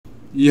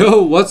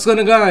Yo, what's going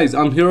on guys?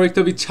 I'm here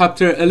with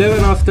chapter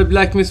 11 of the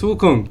blackmyth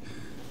Wukong.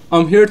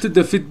 I'm here to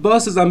defeat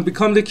bosses and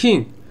become the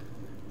king.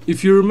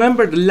 If you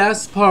remember the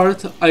last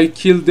part, I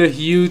killed the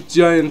huge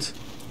giant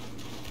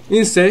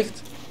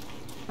insect,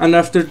 and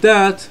after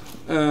that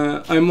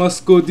I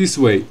must go this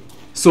way.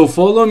 So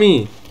follow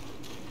me.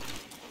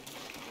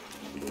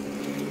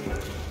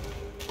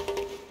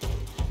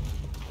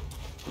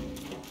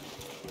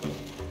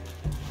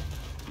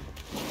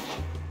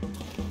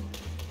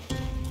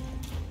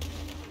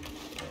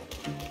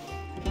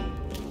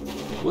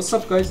 What's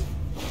up, guys?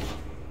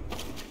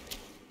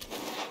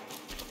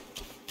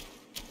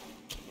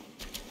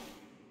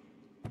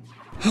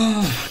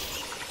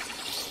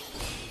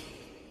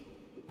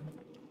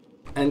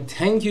 And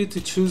thank you to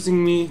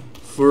choosing me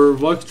for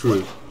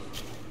walkthrough.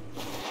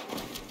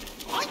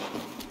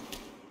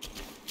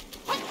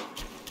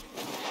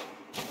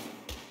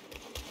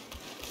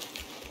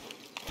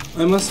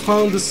 I must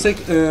find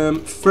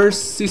the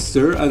first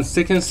sister and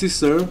second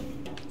sister.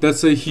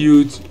 That's a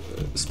huge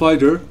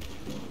spider.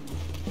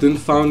 Then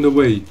found a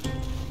way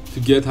to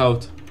get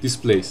out this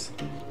place.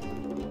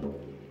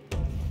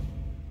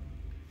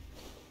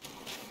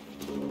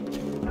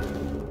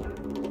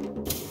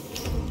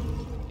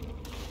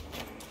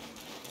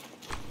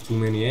 Too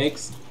many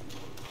eggs.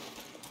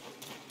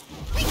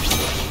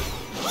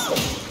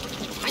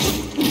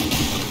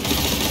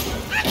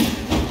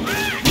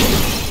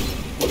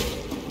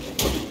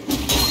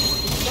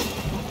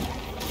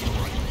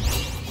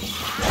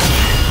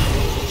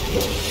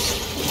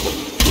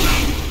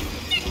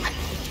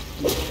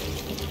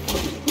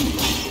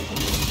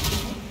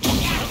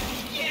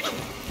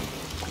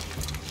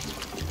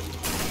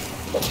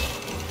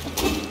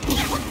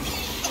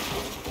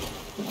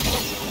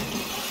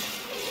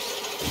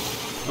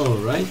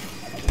 Alright,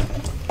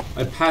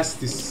 I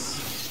passed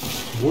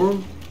this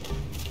worm.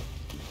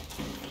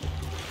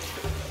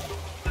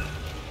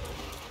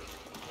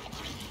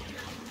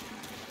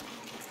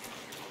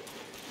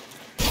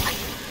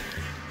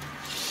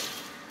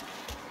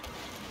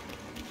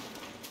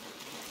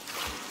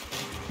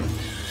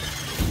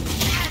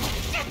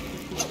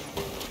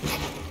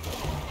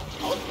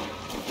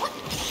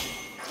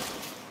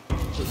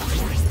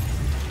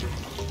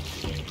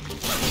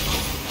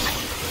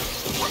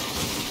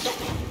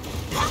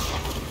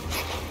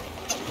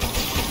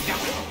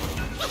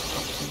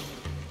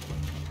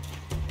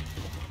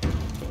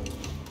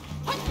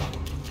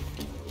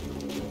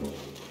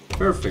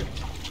 Perfect.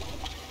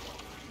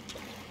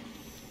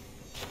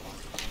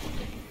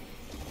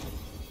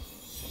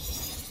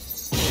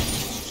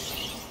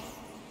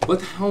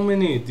 But how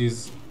many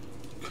these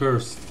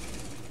cursed?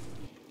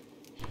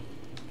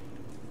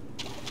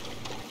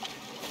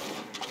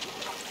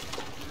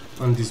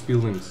 On these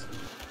buildings?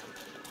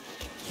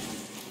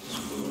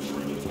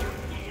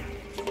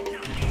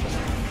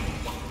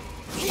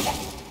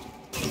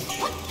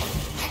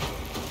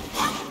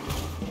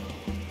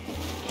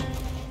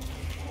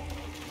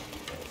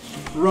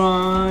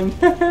 Run!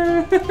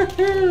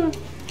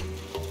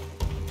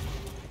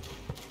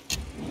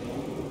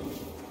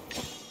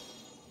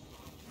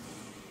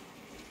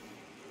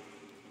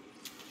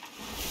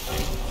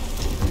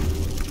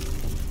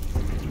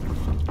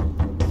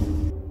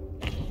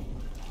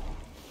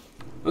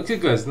 Okay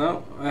guys,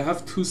 now I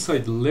have two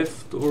sides,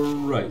 left or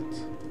right.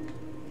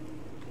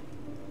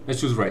 I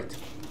choose right.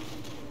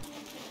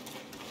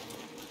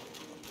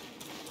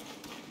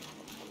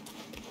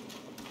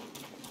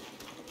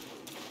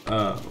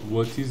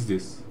 What is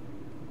this?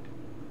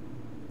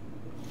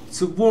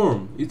 It's a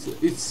worm.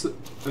 It's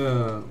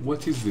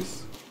what is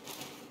this?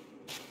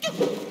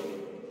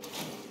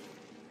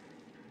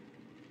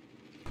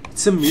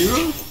 It's a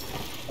mirror?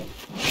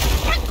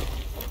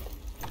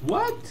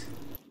 What?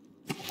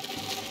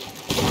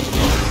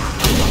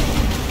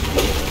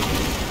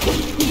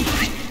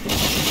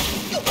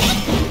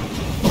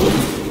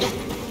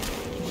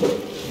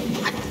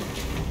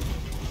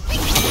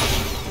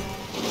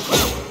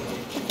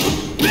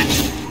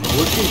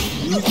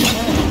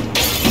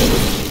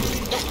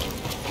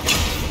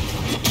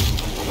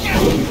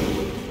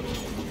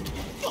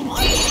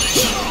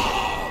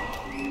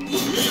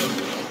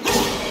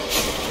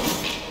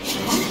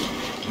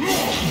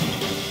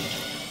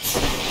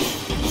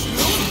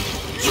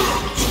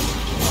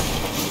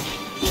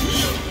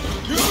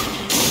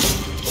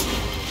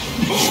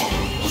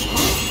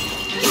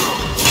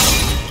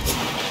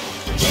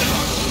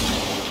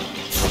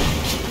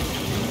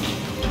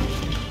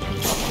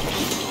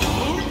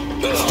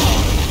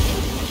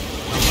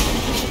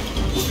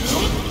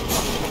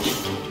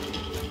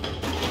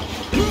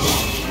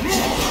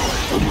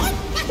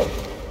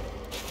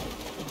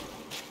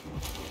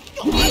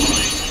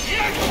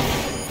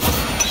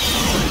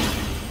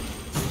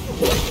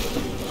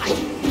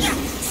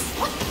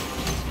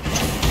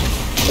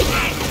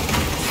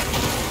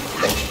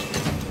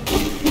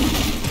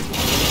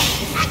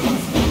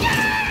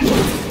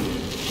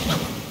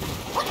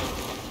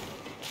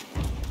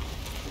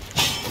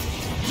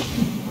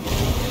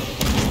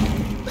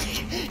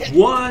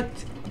 What?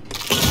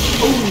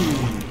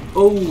 Oh!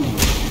 Oh!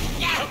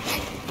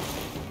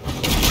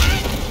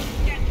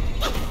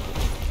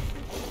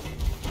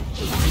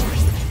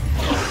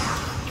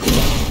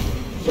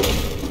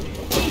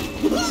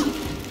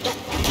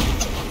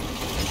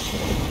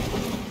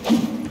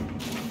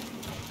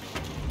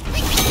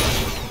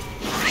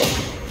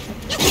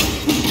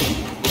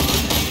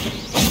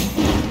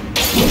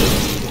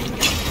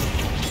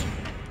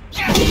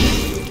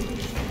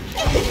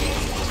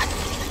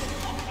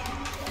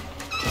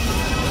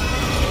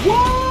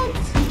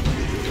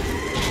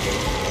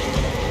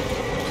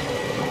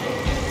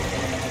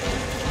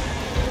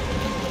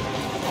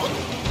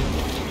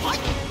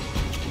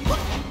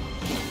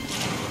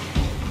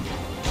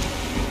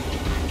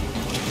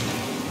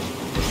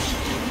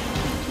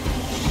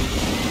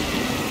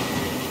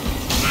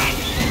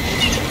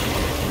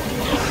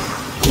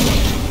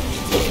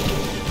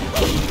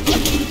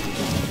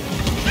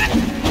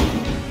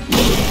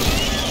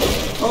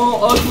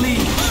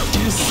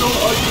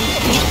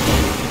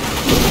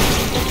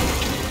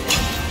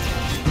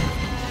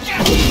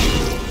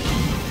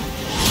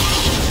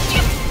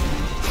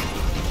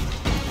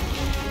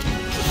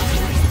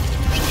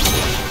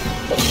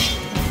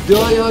 Die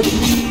ugly!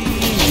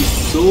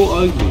 He's so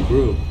ugly,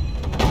 bro.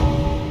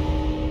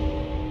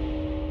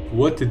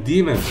 What a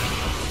demon.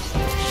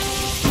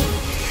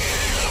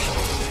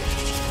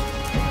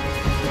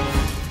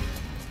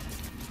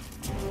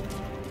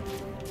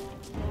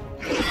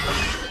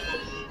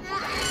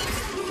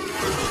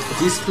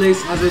 This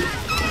place has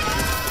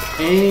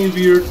any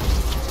weird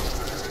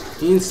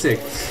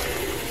insects.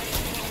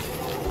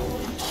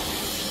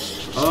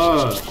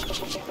 Ah.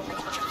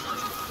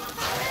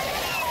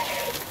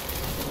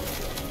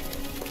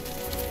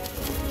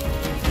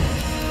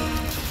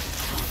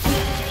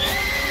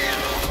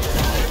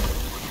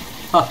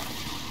 Ha!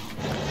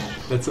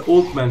 That's an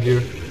old man here,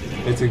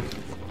 I think.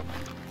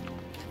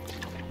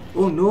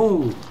 Oh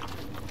no!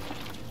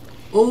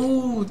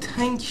 Oh,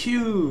 thank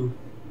you!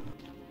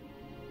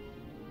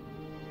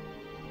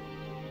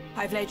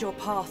 I've laid your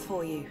path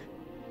for you.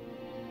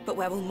 But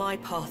where will my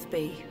path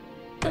be?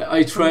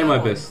 I try my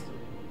best.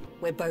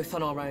 We're both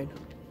on our own.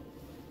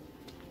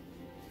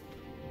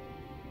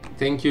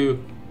 Thank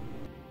you.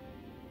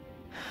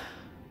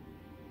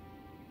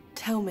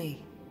 Tell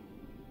me,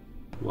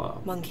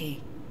 Wow.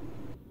 monkey,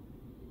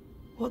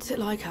 what's it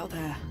like out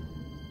there?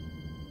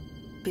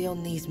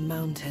 Beyond these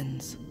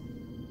mountains?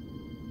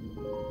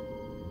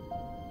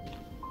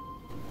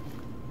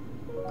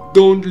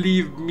 Don't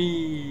leave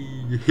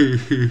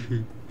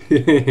me.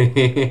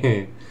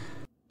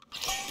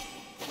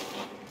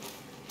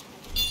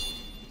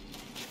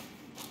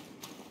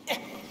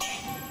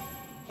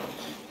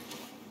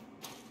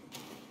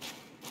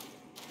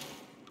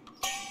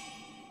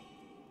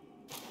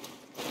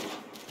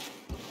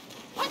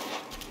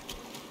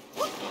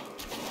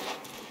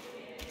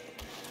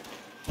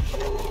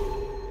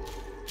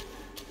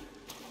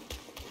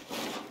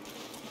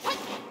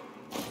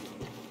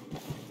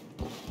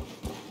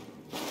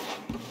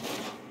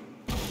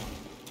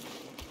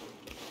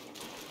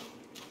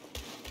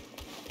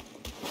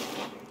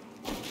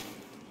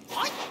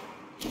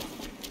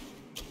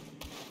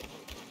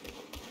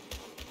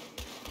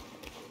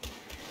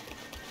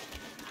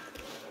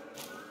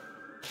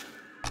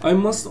 I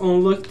must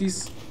unlock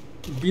these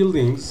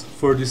buildings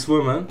for this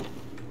woman,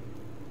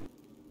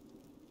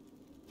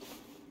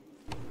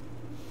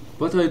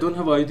 but I don't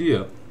have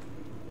idea.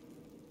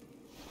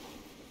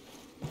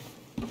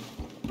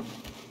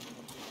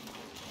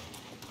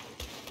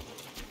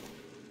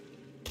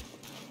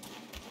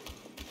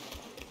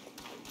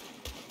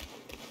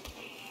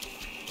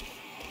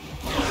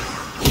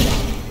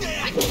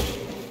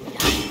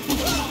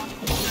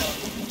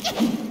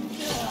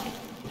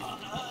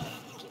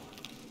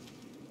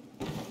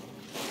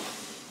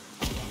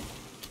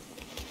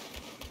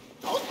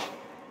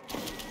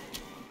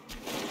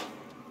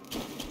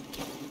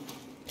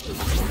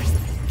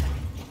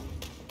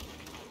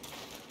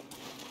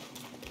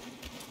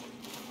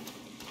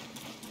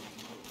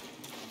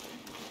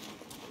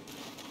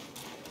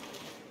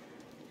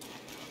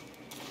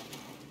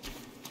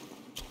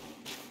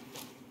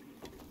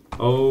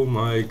 Oh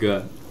my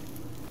god.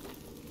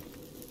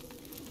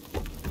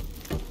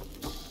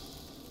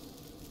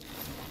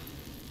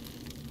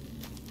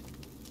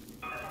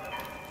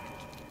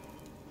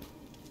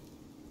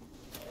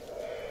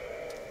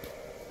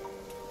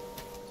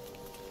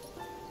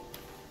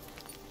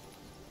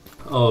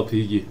 Oh,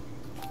 Piggy.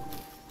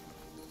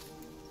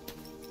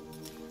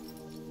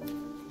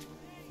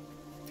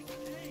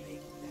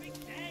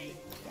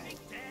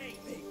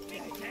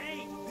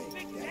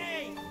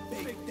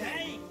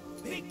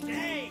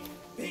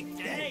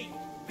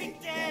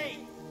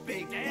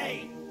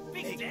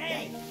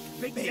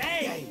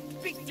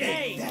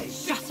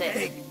 Shut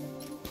it!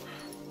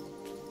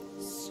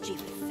 Stupid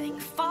thing.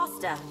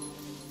 Faster!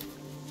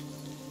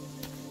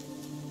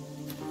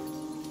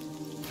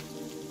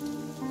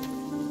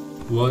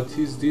 What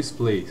is this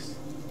place?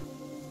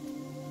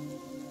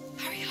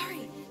 Hurry,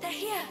 hurry! They're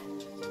here!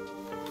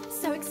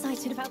 So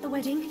excited about the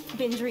wedding.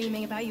 Been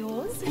dreaming about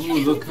yours. Ooh,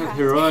 look at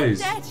her eyes.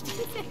 Dead.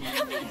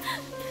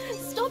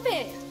 Stop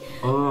it!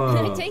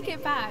 Ah. Take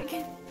it back.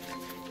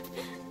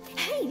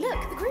 Hey,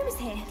 look, the groom is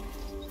here.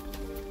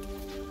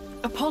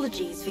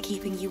 Apologies for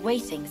keeping you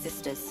waiting,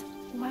 sisters.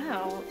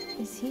 Wow,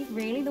 is he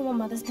really the one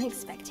Mother's been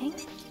expecting?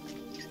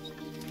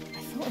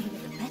 I thought he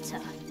would be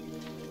better.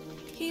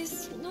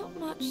 He's not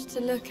much to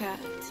look at,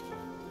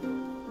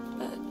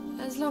 but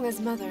as long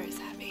as Mother is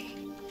happy.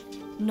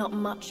 Not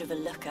much of a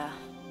looker,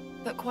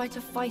 but quite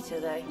a fighter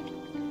though.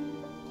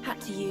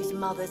 Had to use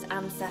Mother's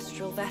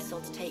ancestral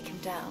vessel to take him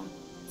down.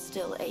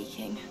 Still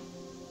aching.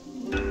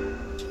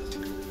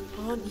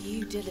 Aren't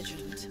you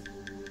diligent?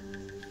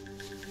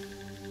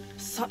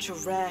 Such a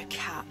rare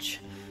catch.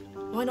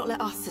 Why not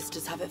let us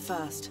sisters have it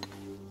first?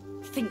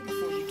 Think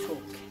before you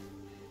talk.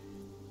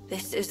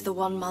 This is the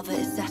one Mother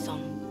is set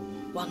on.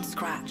 One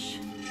scratch.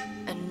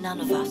 And none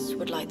of us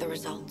would like the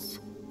results.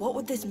 What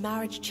would this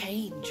marriage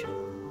change?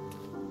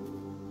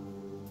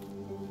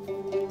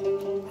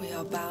 We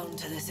are bound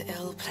to this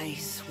ill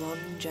place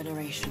one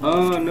generation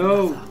Oh after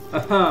no! another.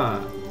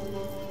 Aha!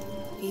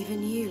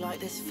 Even you like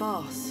this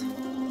farce.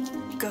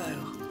 Go.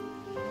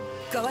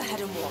 Go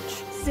ahead and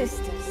watch.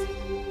 Sisters,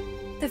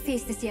 the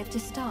feast is yet to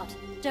start.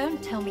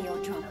 Don't tell me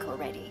you're drunk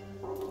already.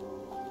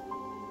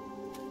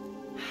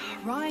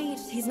 Right,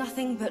 he's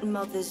nothing but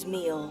Mother's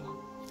meal.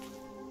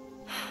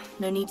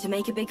 No need to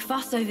make a big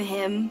fuss over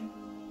him.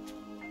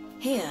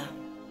 Here,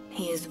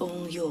 he is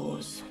all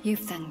yours.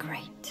 You've done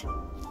great.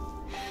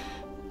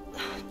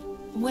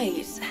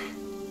 Wait.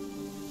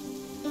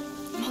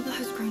 Mother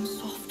has grown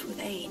soft with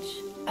age,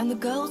 and the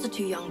girls are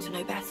too young to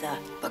know better.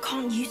 But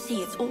can't you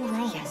see it's all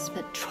wrong? Yes,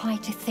 but try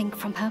to think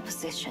from her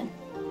position.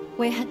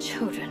 We're her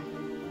children.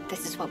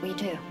 This is what we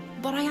do.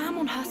 But I am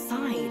on her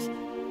side.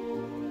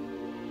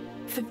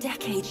 For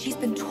decades, she's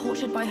been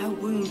tortured by her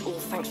wound, all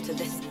thanks to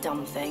this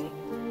dumb thing.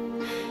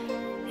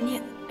 And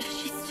yet,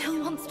 she still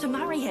wants to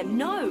marry him.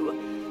 No!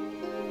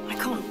 I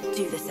can't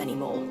do this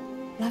anymore.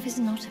 Love is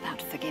not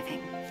about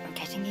forgiving or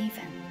getting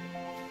even.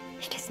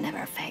 It is never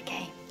a fair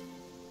game.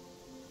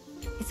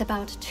 It's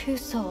about two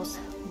souls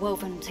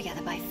woven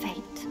together by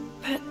fate.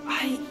 But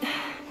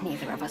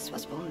Neither of us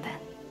was born then.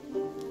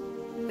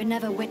 We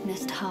never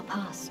witnessed her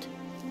past.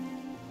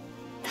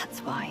 That's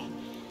why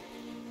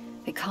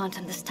we can't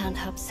understand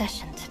her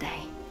obsession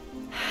today.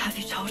 Have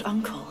you told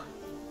Uncle?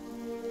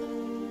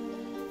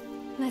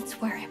 Let's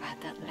worry about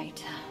that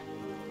later.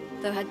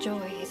 Though her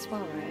joy is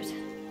borrowed,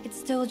 it's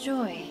still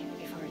joy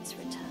before it's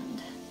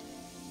returned.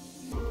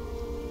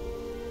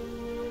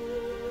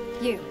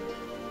 You,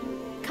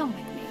 come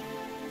with me.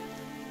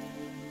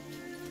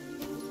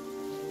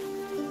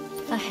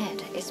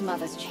 Ahead is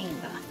Mother's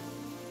chamber.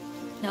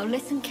 Now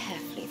listen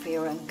carefully for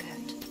your own good.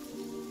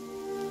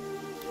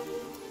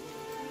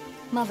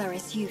 Mother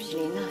is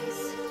usually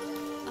nice,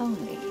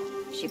 only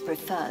she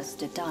prefers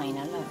to dine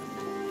alone.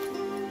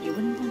 You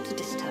wouldn't want to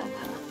disturb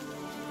her.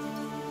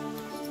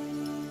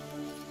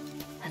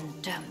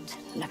 And don't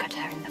look at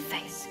her in the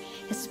face,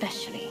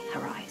 especially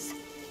her eyes.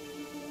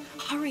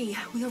 Hurry,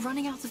 we are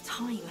running out of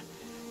time.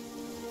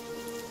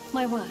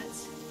 My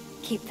words,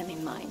 keep them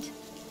in mind.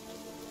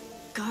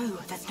 Go,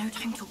 there's no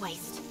time to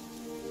waste.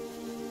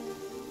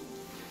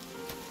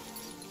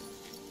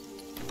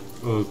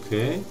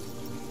 Okay.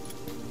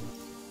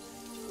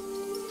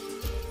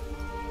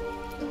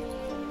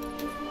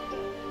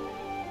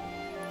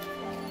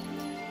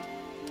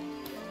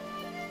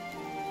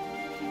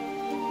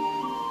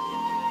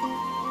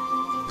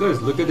 Guys,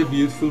 look at the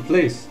beautiful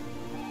place.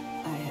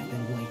 I have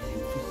been waiting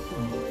for so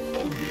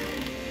long.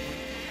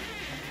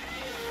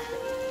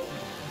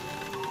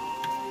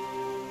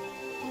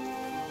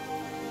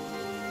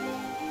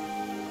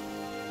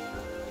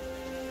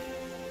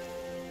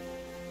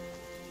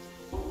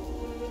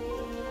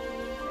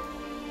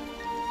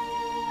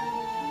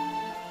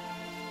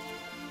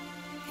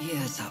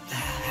 Years up there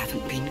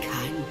haven't been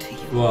kind to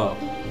you. Wow.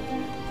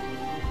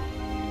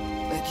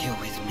 But you're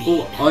with me.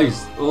 Oh,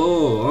 eyes.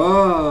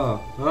 Oh,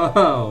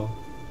 wow.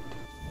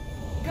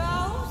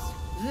 Girls,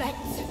 let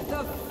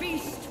the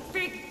feast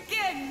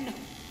begin!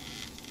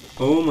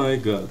 Oh my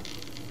god.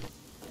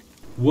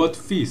 What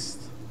feast?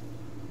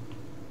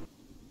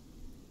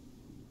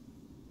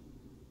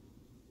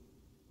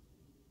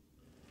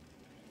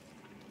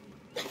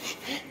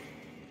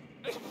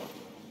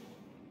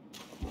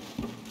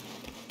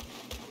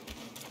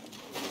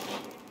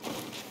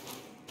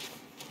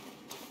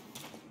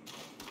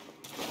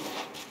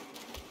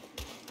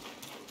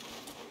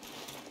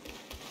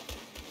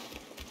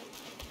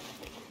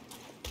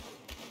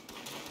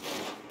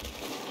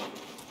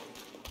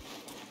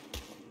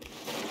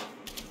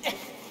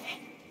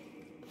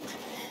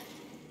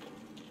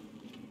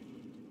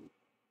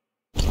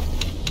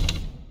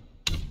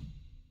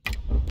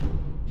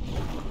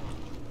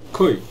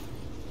 Koi.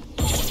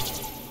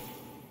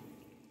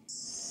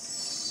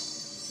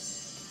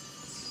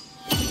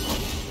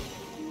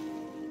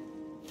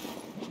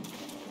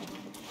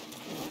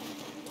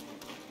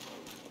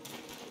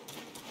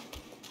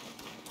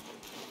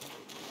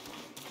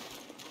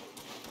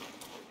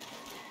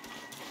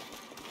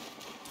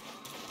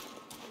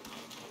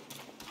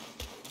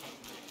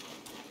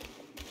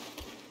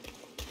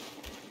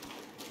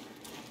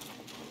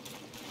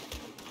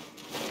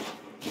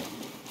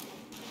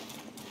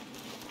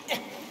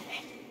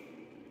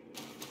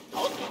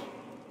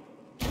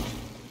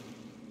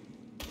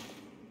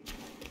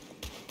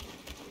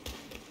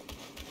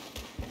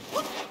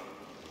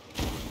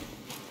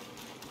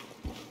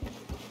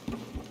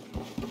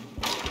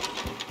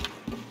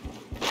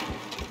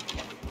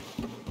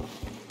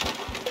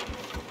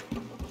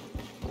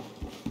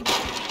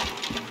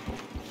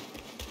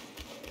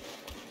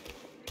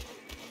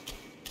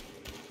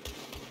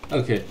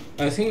 Okay,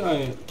 I think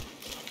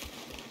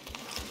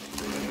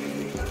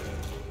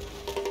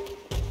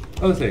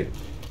okay.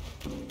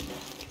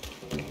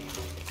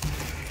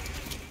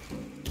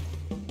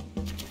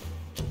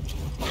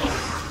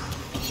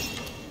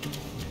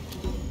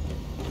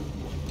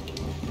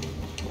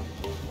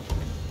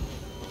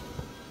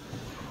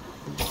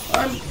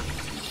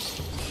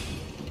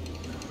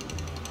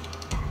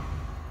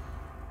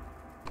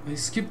 I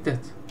skipped that.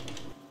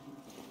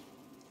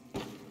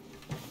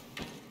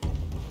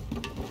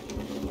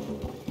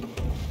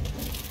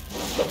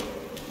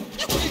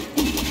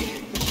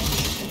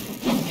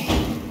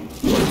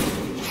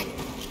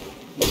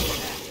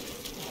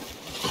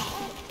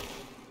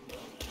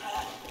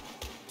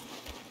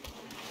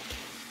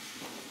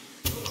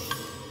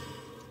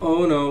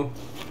 Oh no.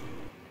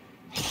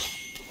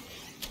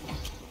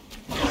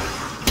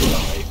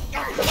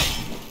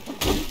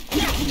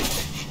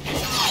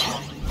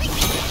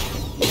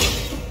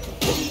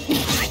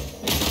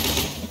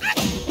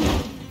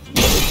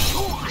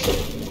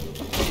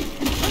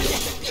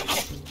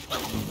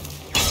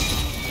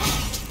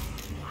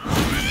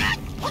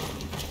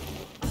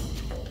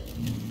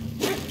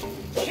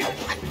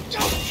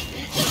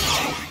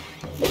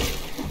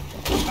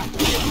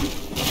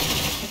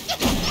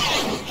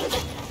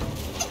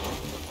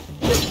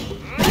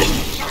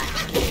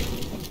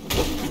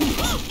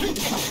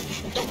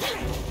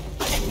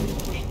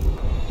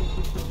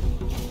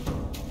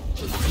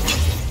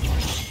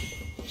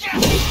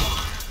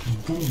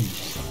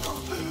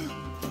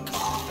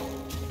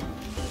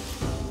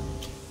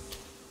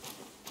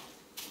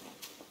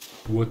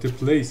 What a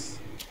place.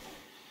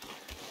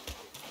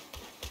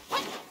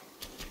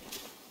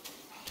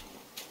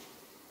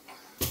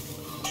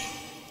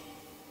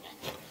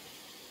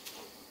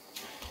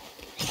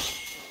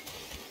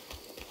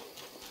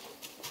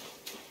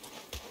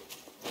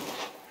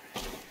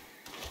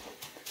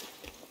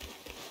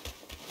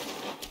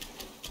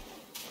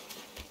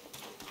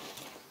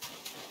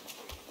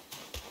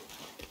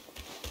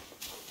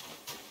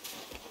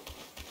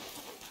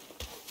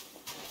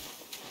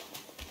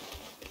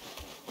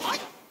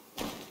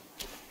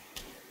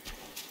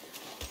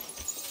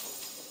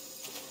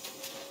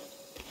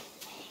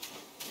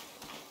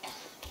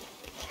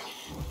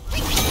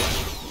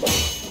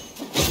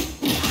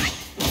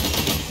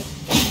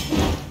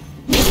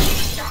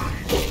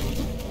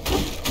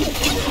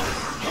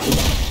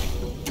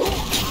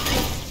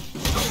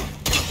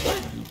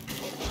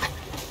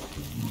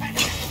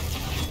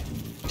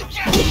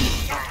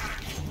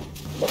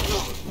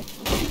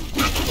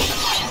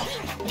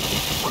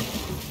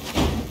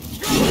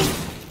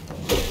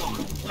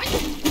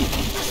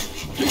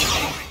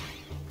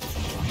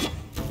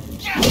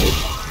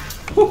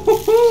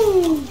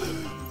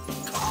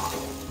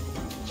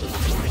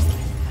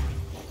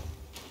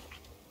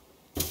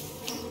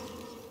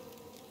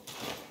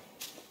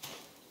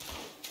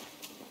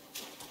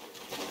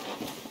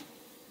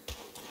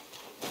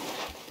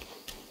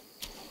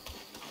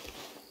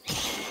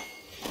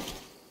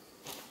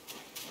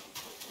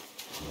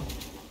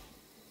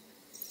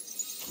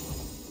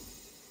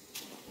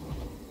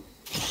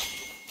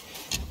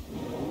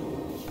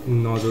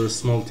 Another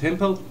small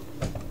temple.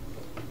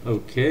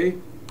 Okay.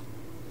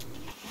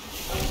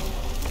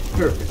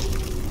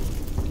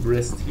 Perfect.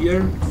 Rest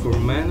here for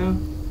mana.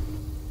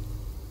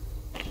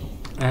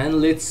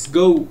 And let's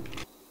go.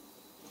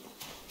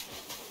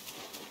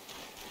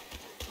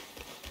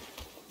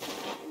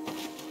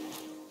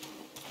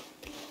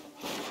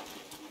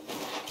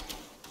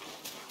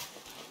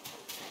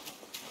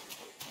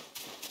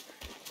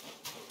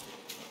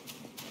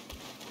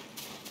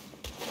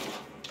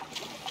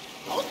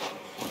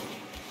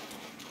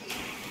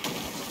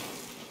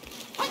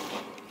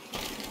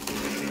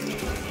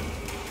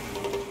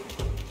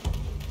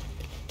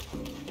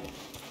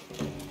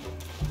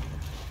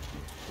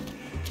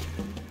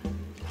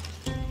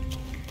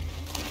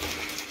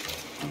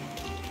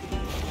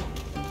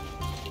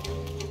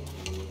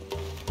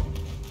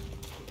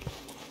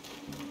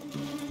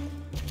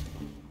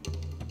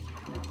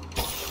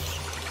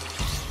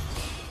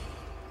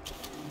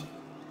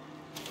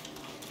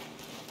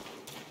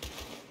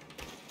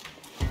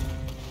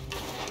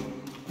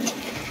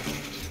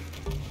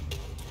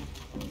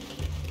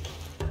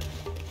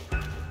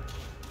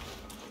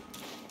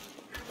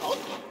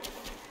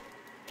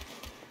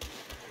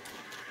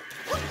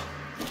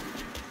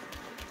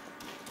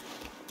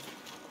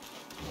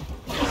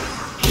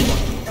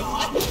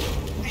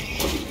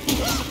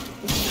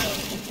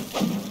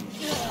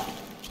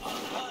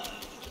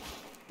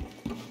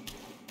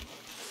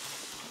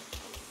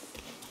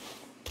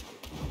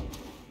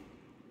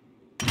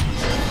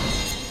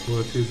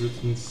 What is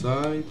it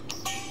inside?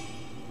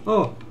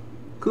 Oh,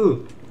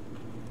 cool.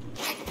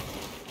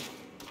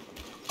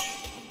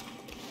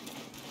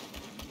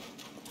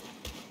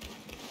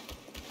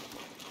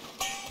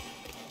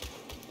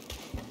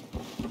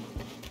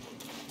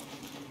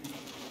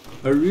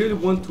 I really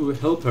want to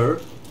help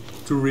her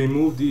to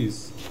remove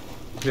this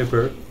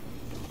pepper,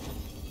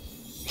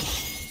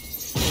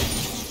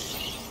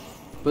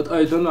 but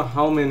I don't know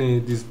how many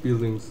these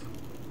buildings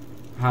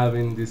have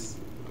in this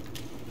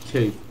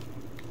cave.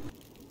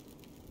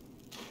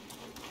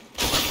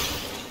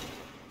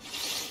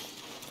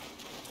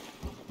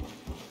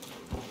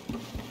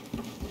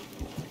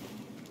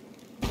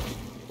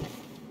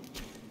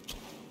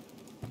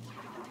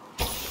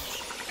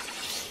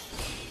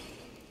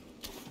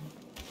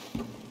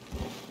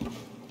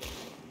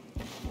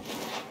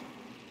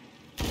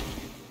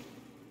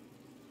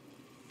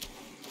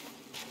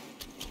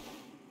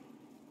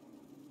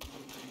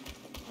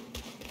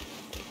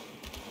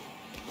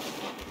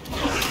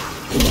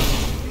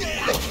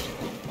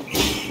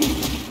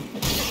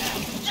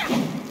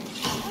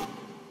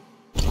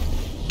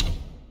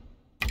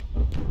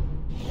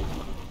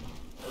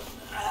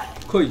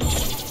 Koi.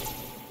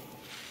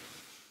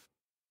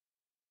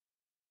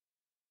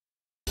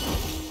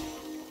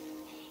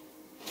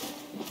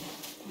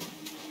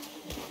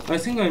 I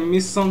think I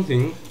missed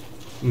something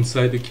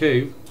inside the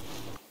cave.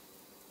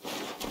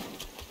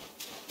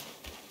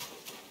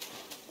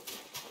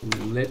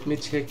 Let me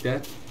check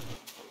that.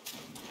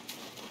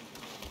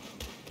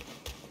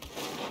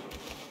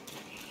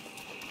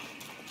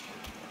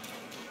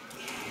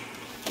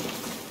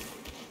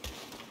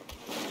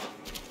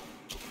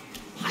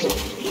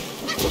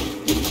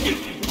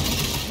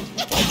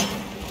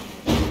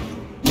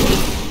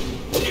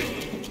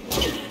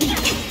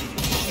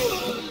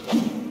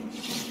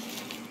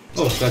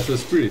 Oh, that's a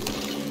spirit.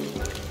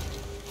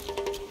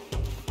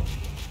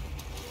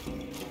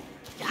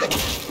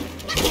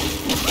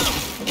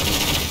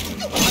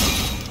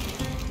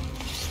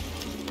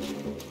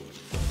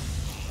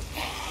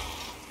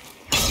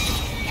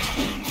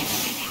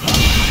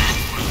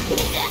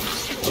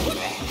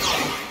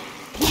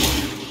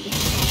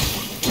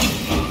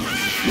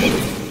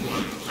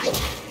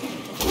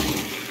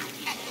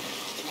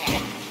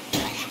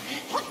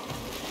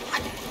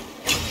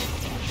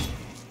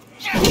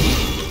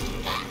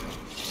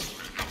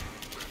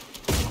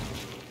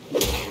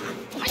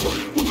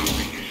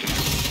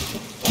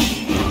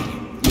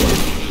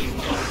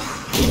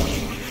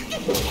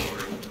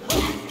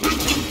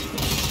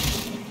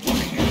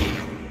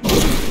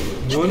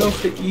 One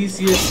of the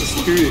easiest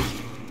spirit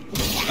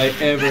I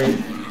ever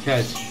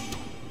catch.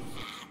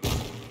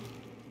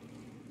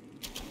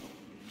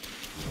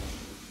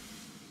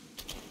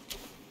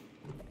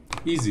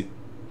 Easy.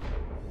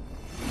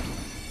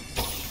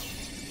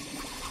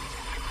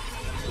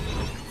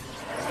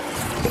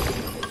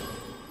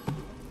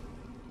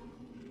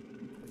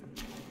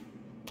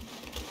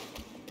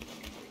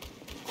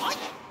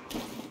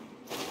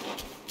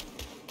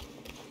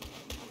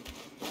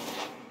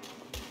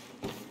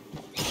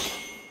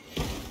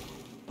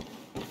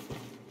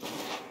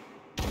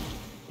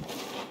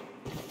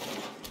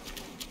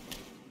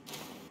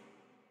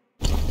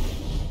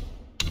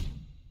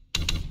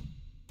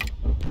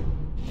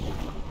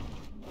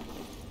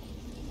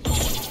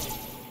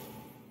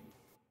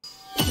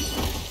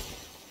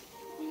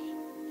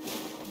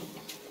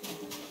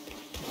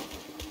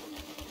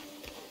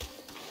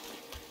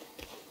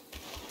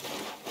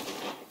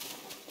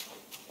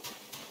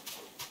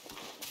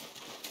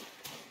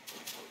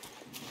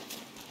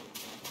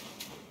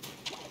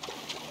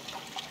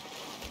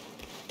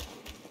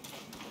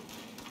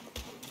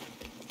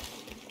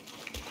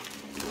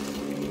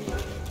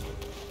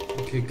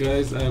 Okay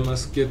guys, I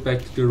must get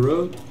back to the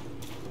road.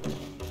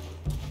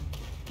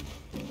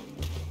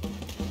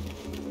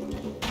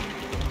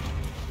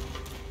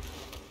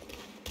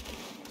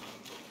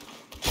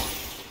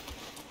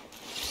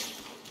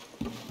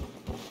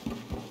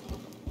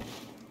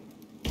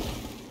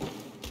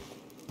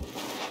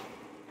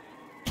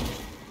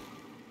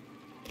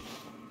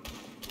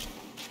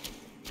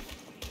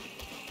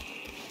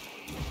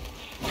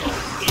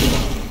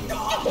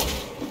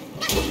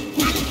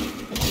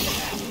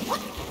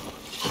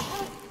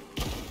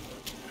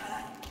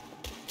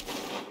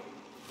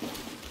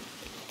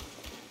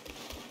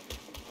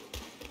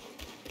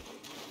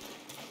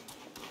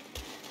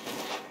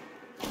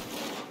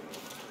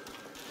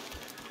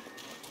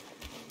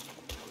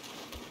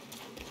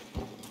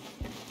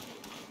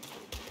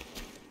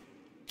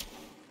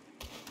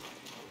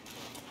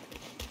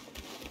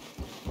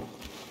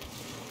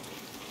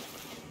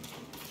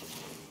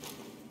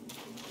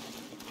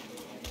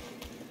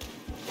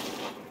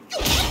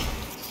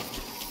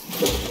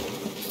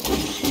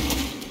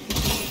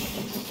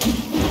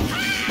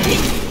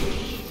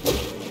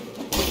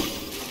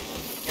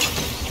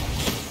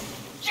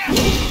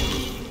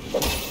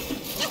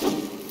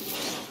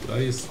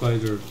 Die,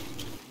 spider.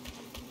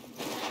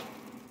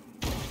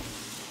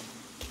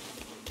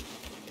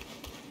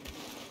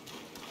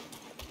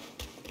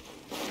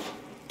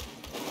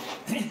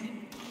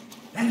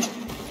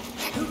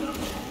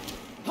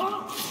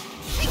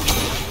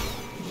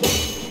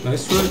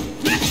 Nice try,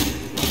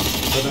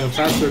 but I'm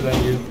faster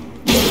than you.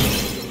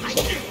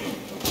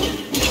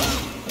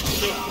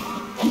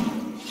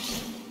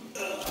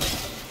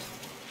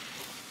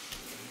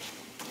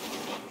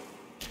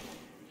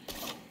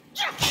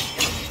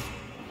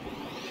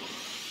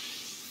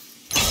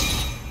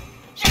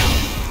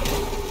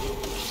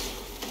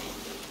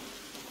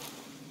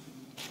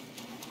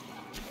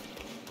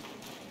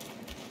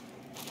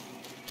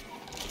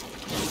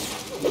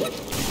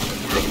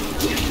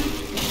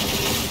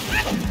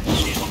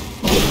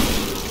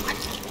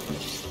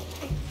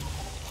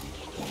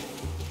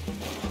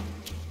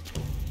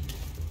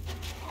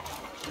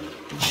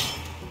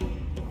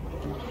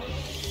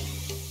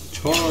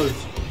 Charge!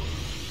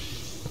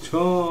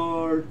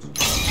 Charge!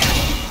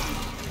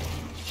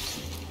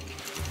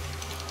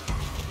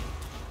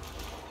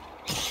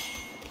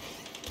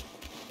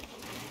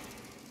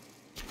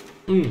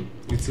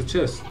 It's a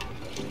chest.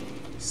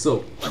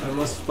 So, I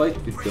must fight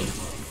with them.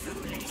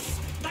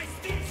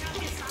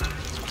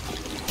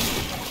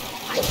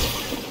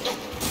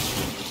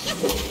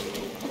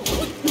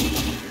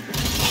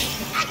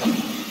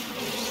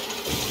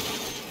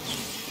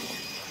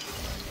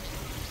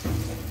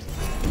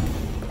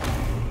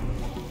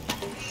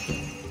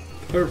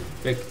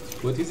 Perfect.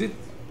 What is it?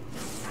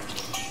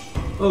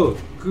 Oh,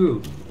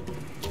 cool.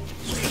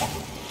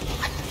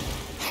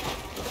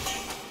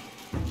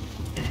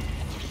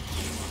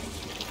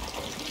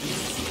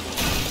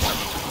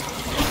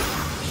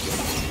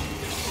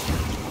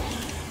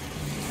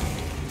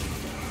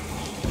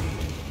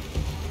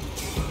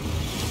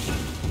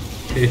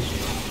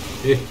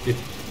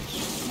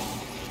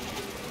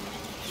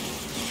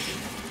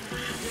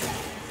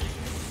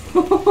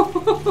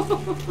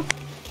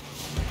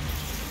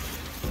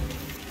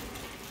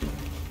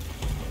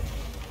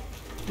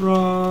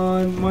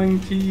 Run,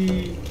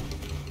 monkey!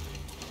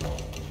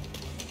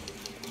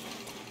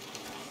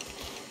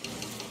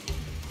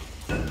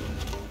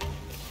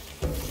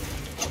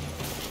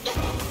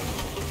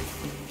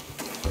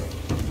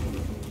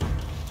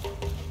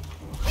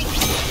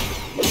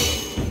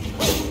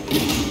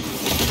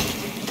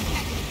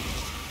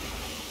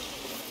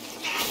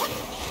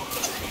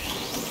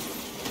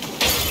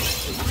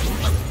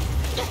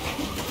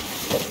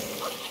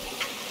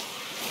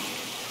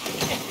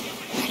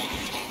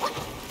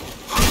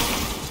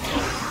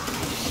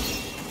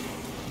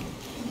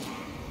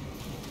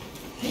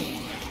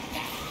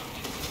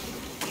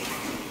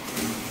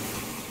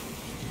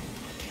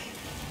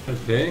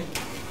 Okay.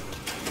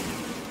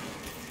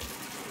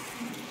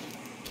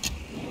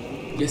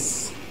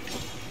 Yes.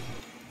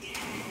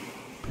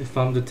 I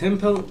found the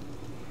temple.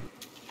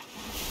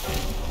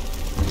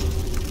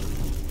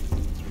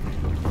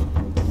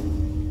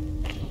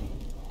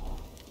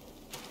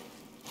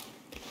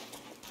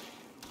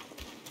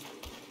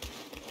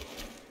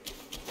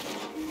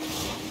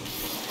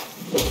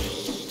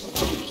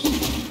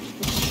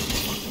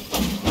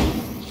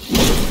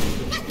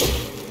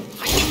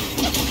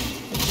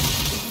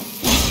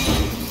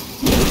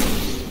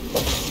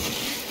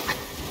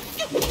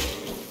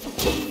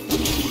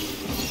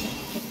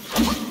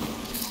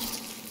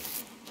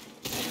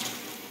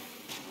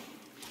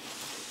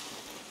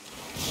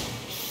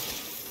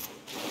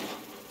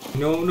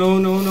 No, no,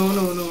 no, no,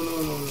 no, no, no,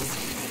 no, no.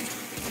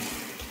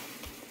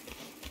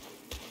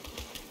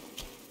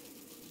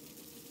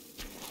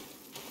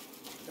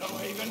 No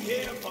even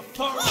here for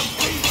foreign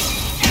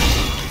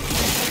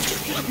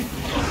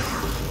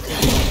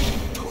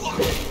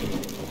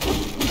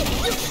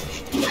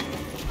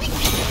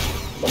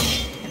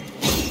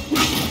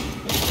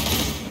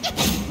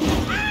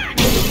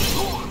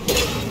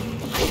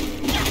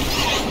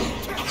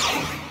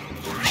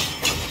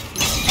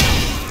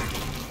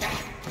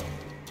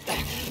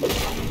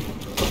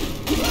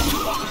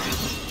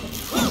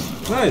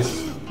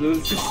Nice,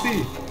 level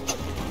 60.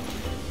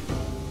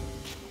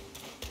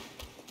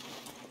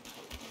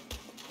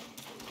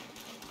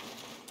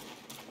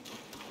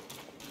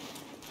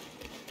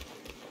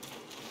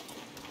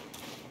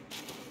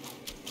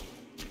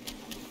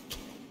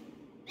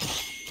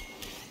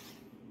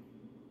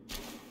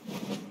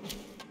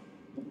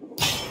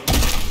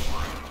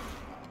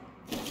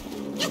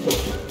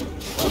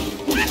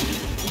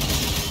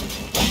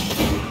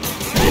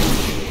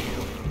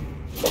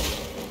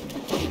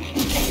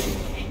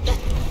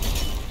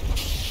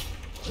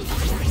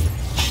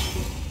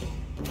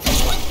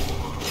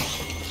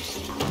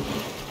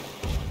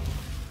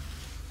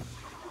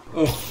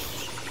 Oh,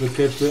 look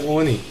at the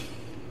Oni.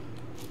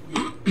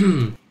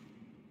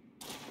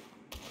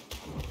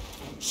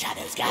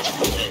 shadows gather.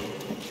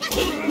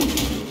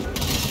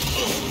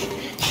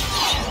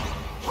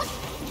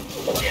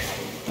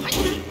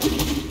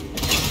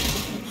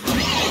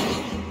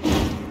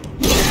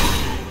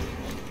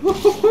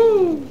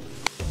 Woohoo!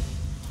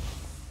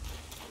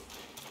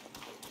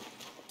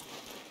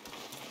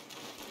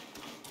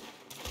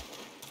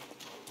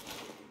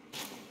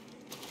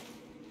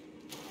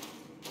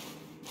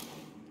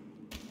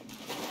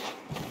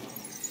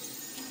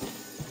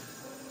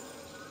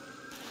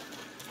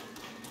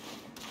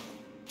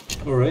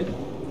 All right.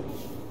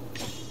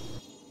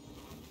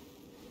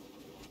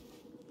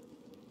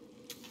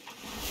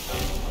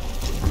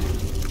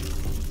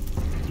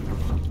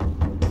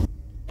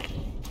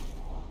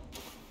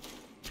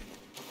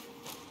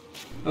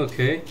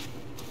 Okay.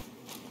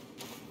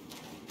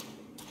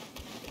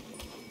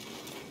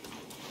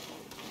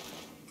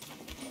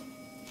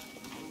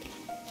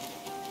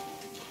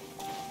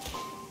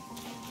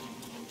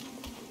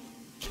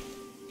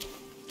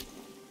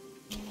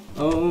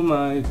 Oh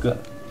my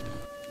god.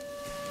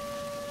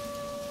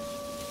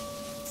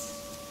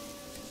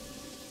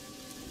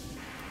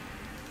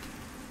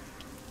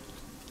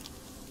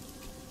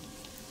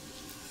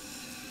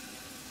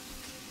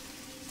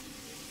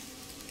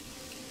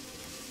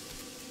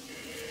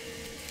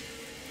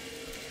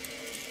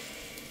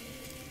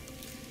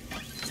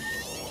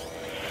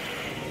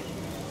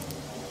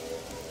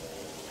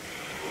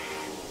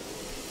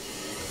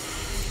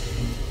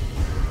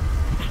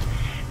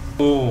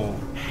 Oh,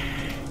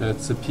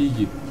 that's a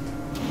piggy.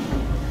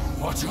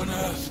 What on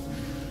earth?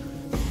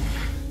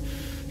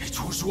 It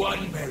was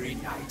one merry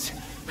night,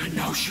 and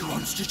now she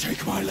wants to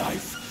take my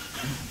life.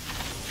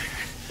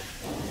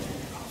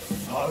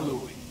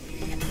 Following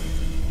me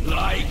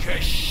like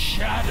a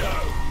shadow.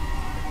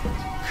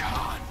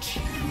 Can't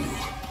you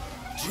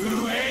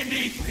do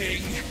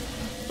anything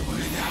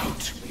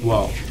without me.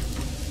 Wow.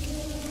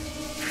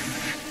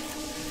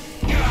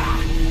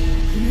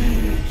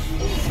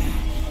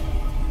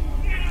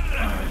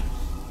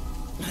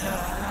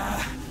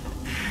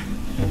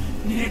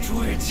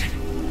 Nitwit!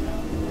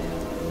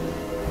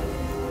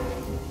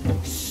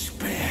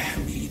 Spare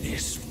me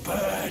this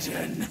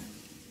burden.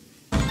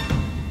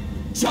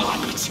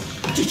 Darn it!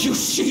 Did you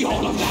see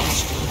all of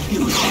that?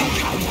 You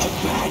think I'm a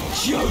bad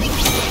joke?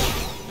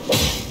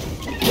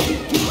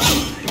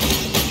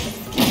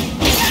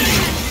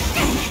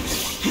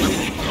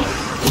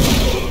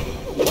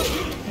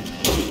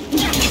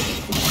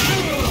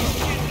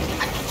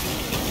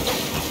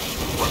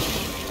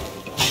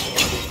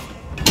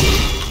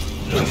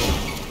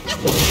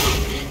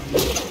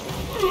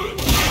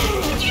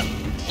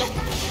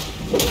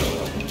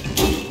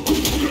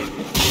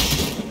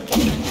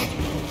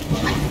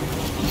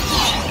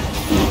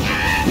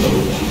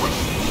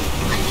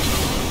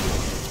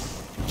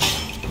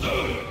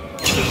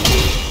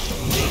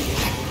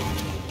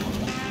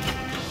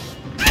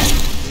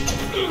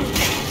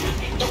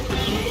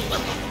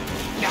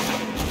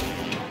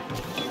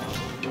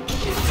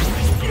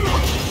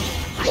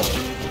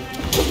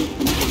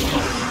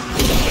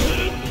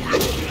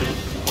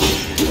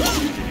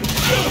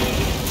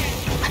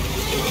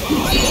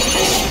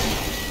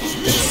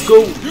 Let's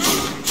go!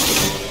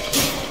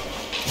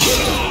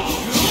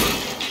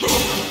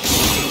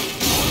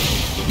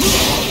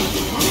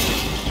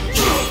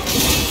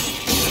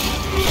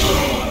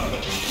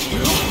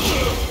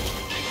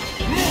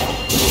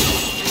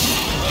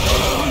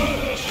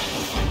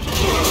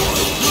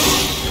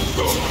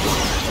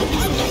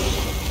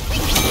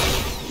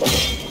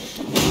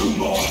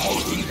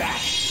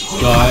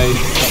 Guys.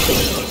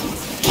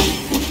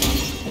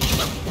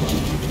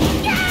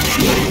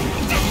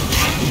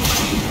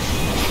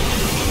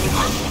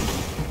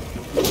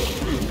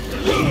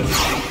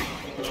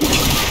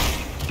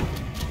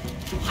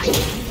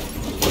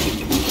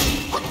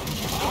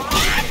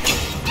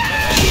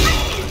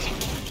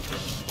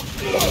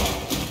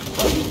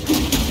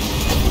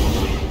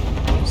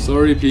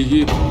 Sorry,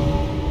 Piggy. It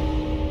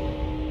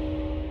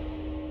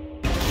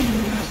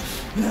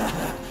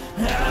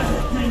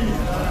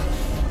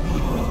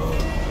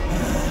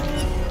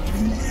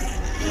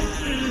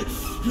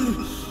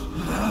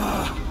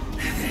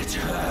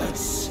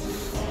hurts.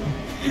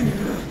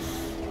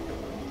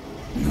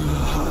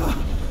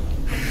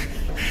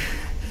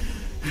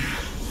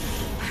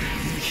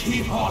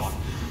 Keep off.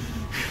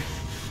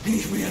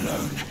 Leave me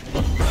alone.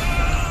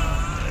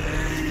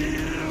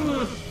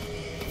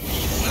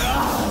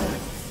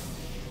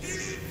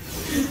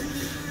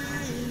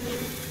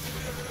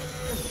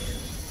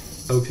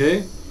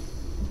 Okay.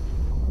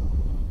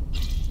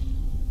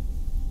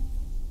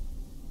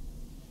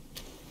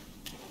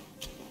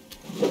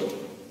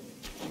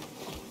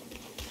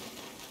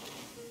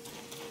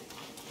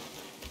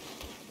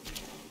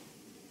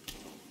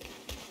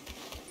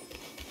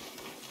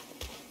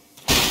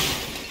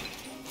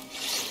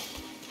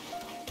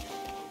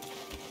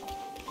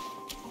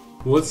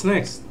 What's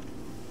next?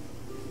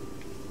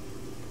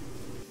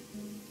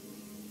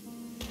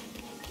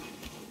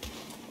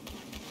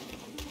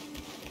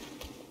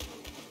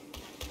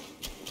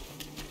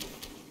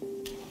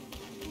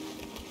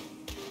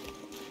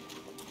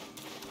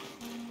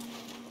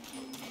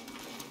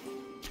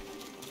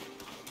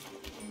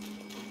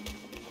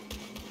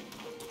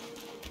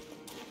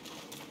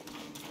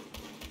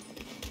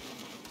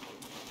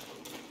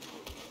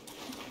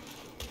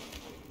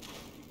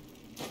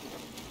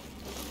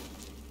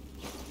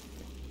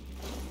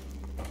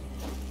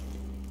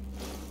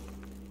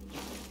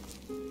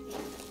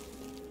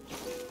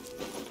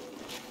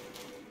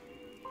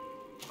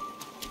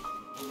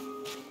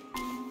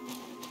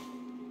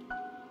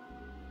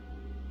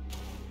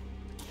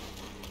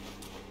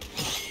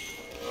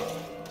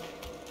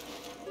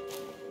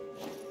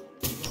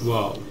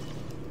 Wow.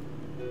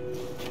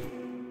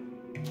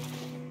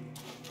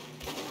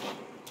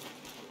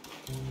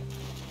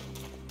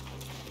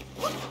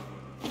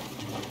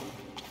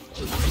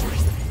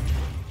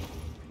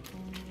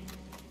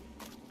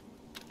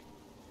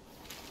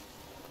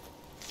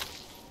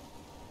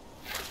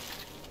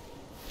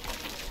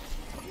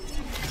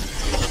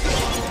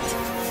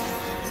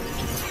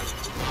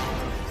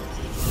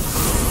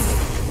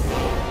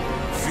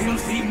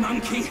 Filthy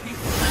monkey!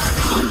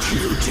 Aren't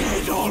you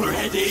dead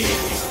already?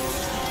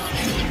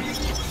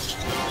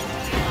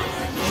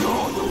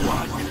 You're the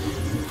one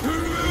who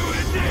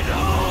ruined it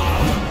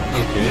all!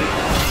 Okay.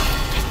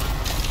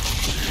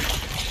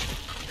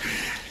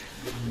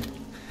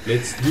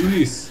 Let's do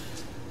this.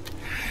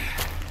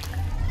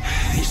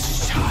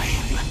 This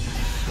time,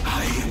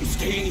 I am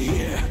staying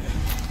here.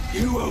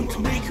 You won't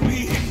make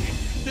me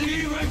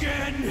leave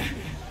again!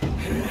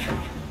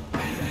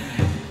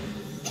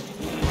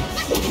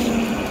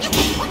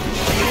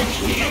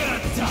 Here,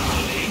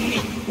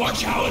 darling!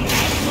 Watch how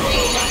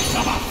natural rest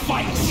of a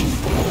fight!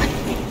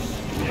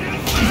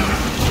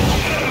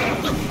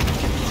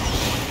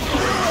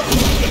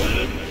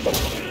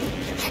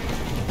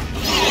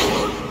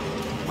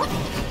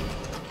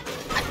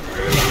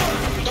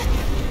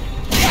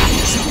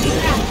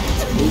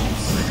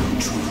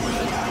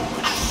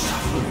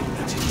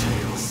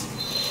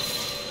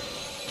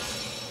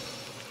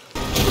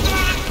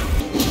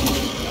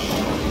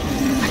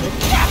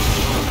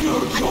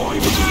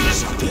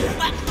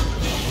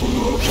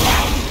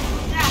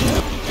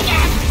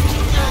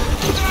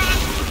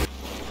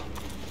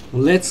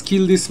 Let's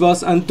kill this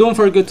boss and don't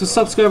forget to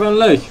subscribe and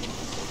like.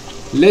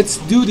 Let's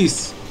do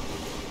this.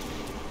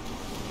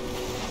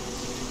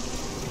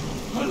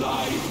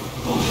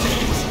 Alive or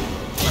dead,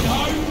 but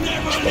I'm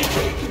never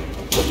leaving.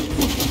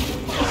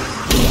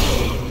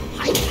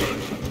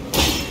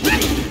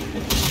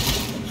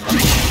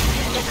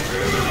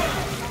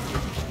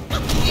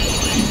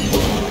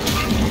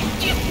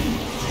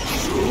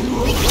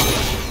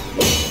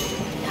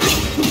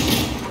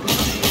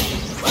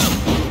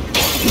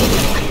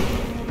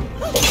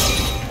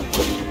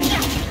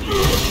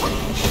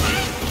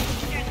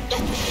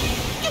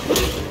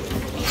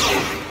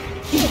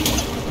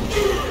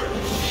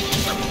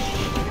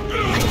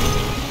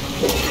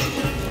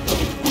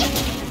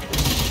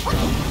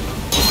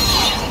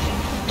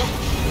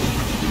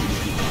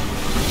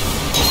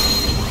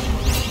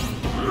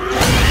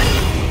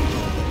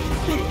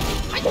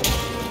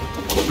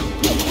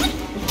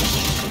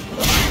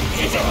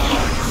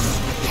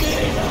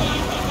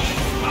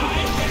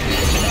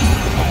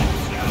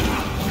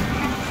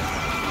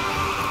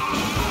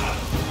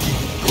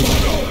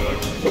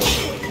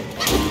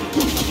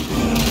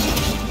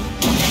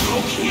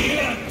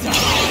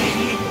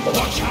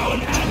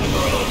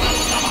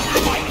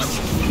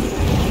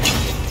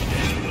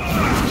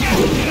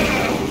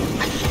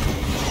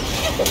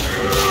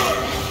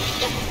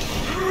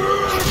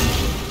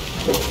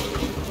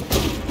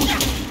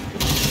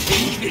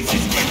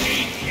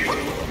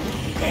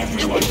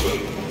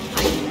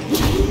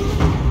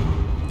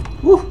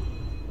 Woo.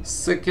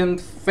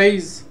 Second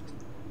phase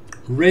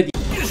ready.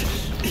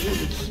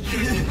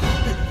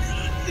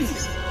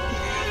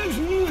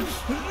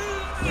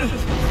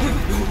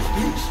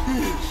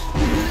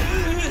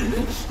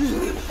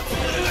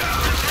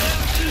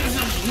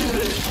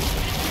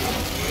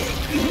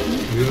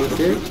 You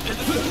okay?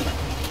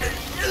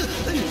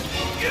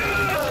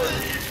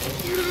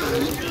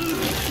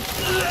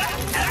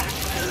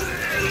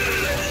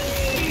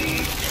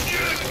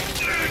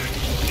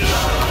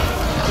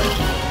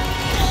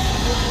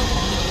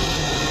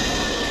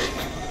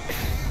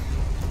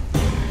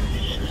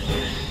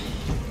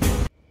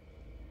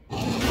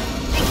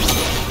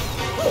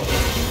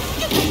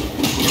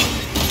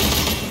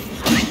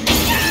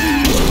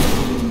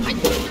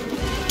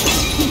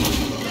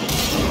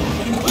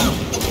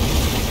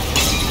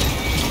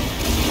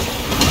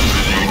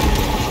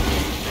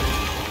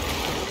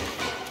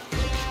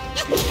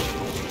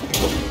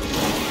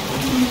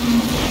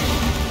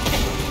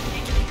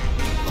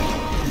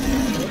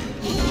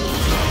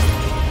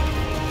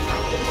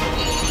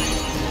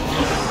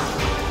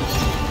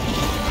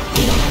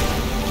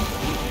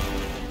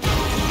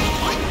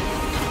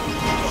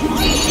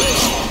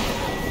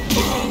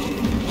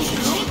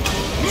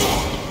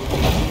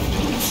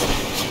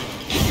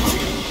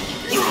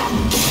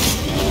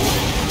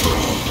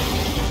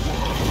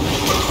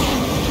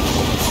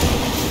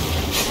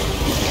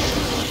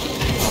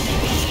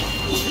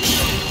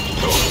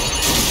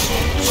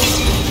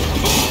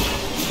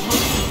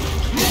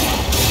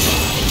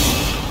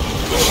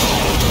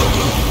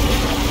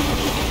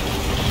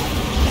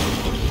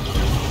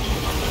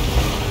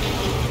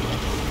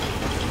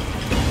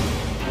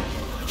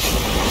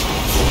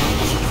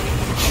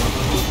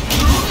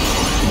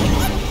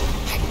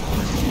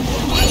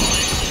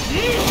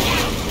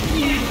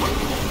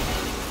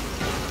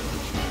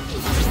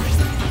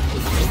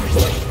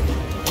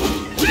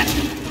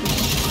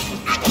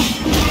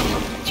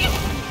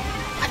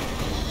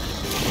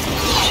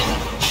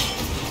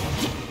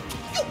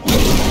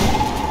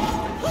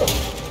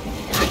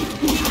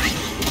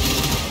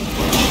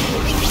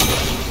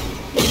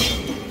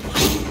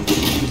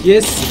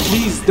 Yes,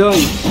 please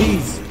die,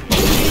 please.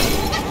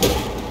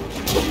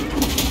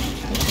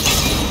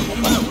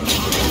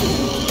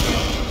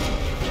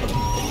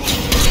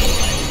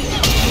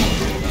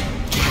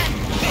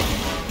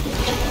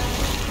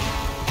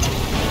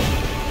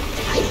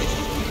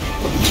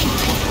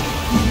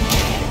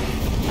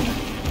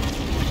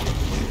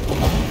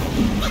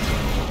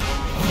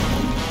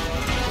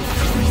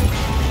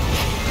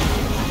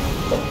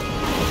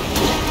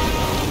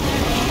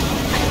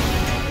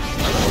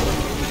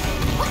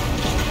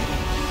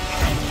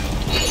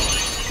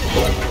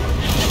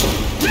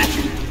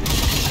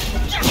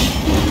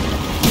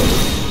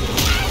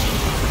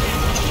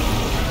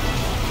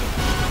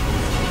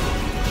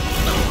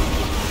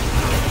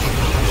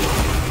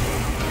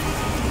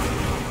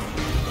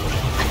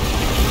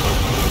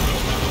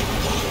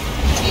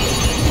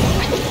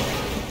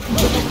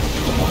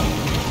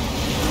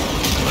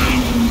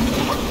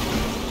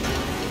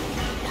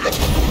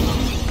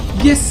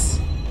 Yes!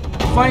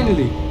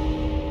 Finally!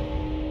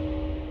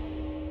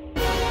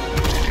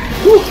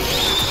 Whew.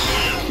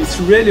 It's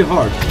really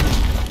hard.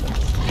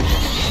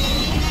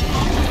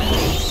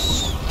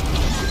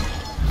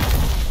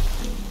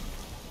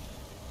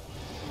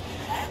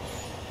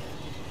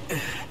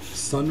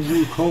 Son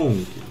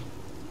Wukong.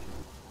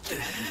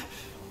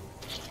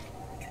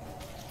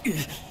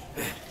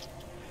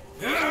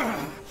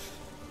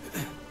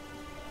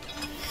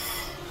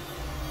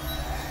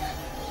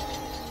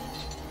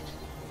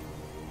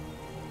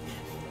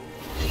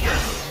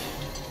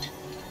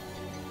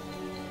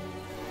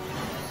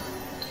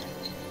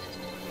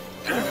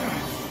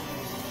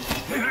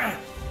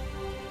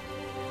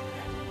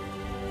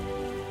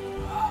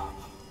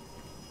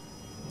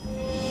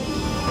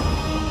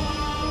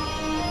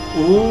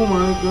 Oh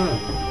my god.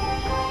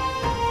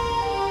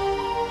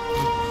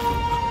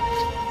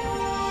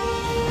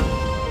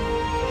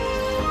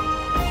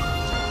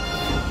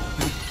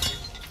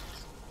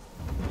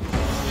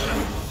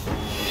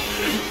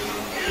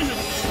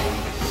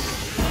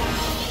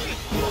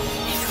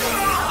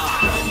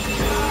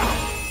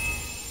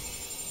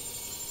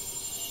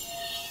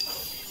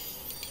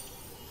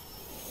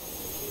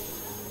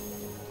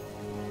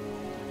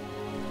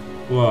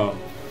 Wow.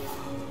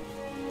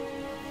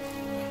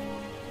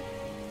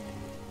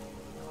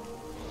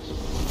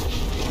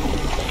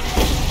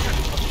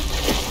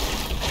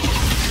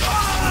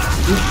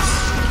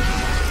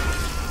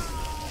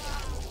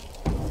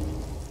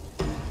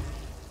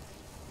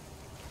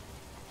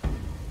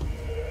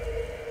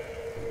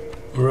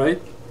 All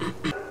right.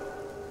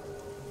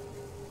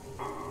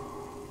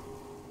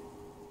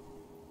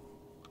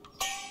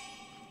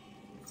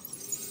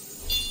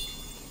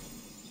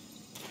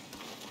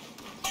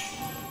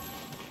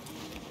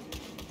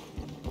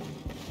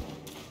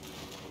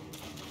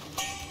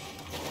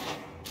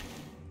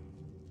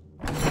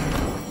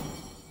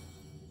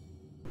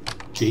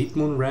 Jade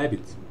Moon Rabbit.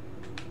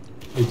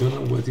 I don't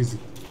know what is it.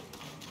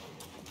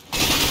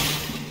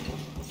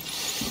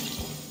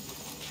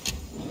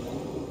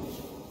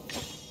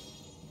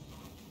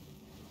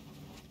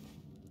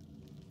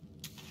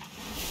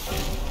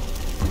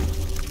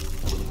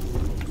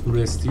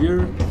 Rest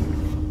here.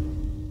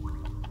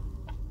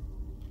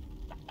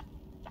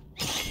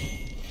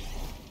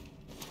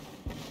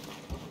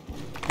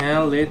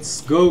 And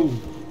let's go.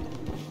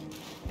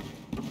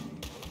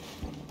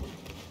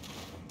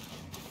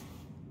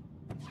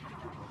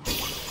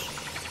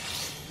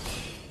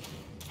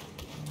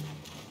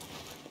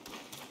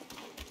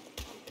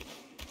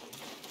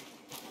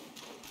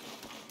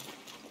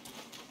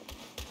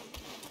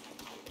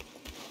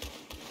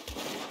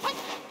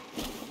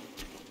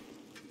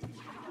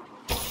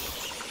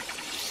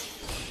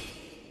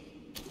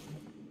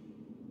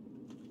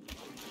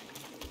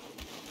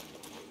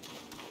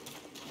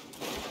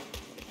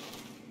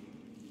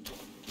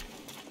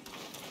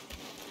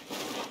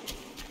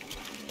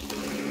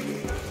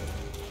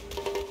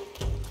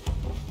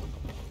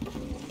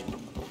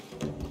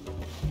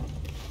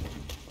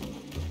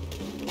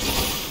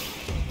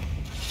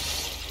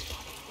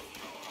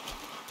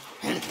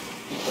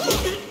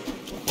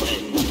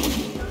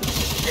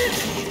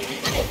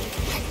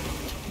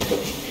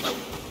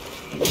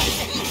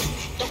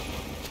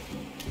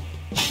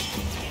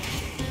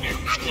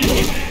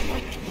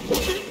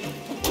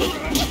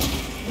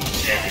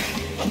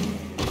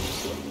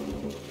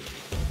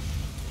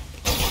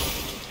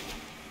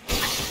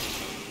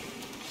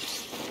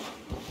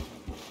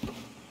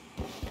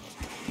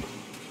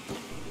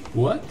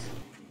 What?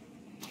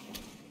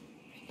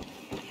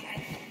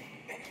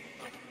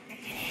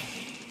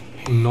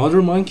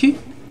 Another monkey?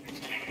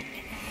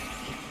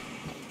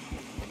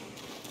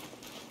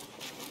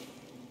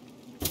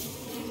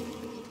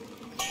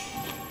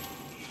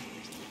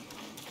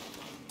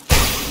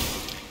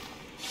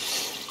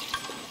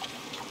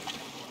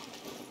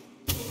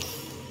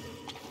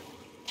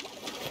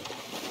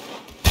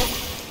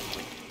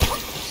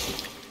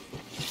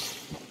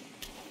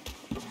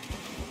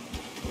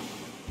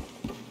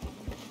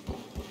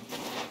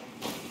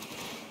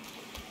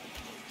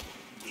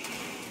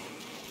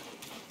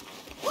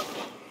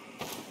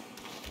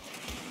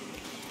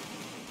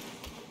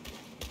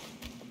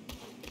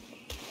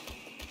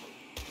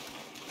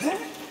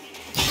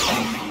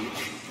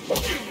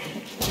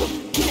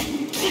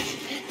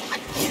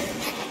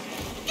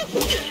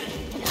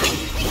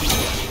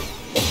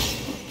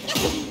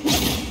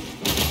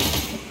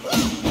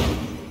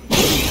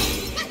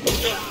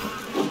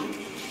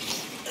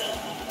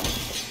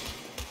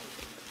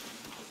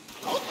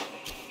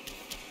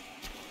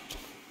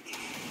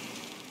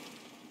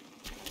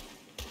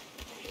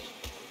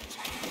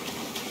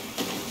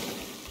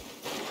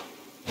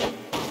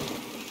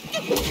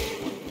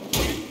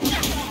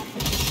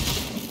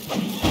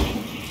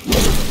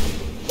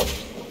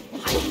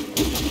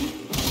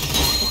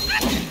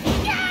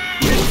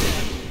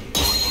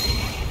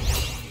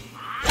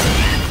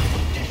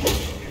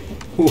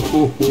 Ho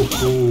ho ho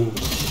ho.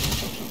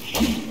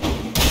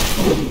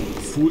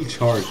 Full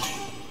charge.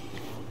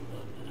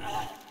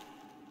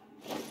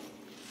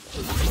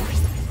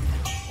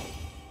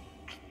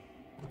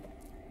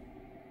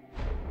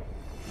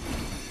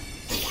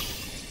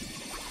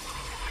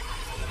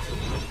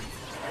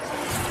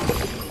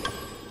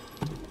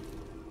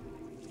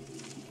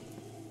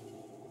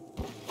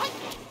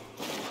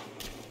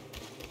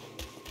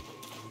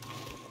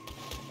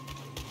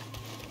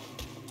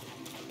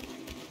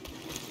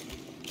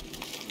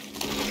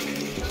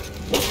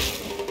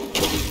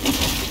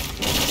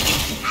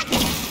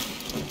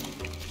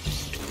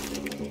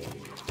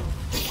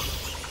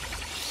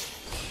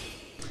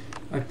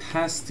 I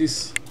passed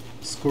this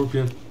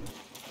scorpion.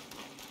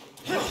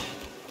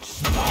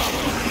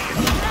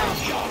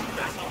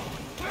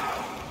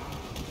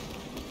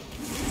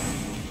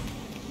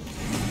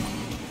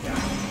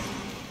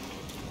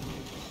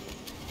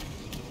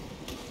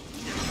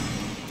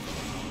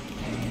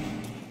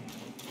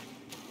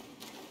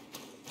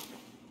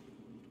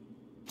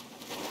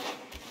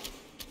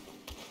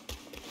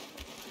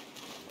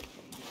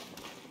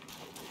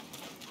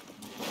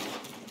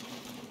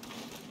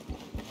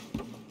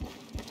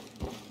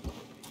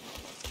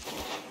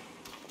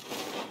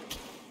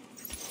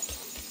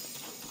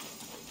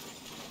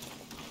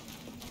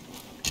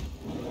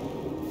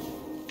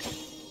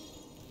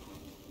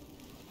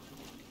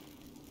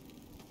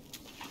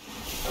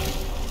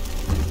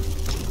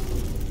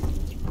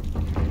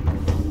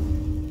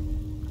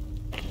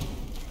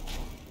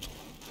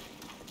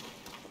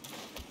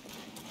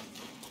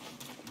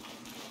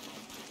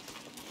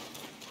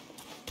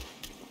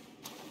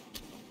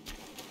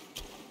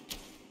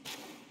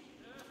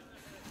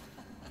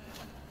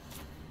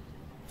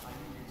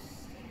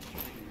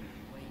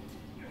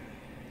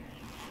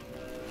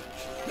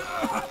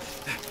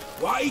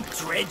 Why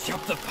dredge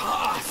up the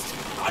past?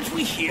 Aren't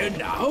we here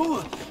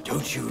now?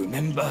 Don't you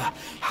remember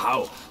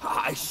how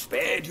I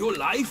spared your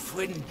life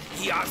when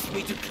he asked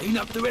me to clean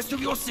up the rest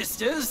of your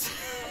sisters?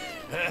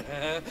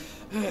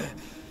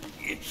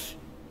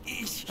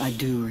 I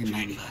do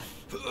remember.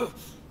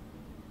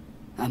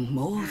 And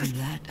more than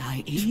that,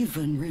 I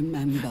even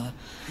remember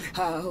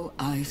how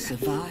I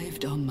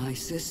survived on my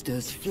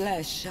sister's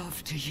flesh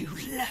after you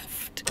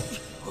left.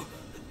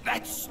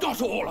 That's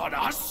not all on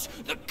us.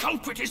 The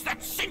culprit is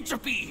that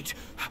centipede.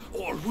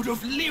 All would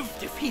have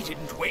lived if he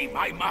didn't weigh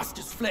my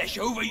master's flesh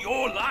over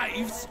your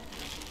lives.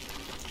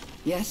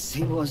 Yes,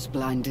 he was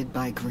blinded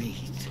by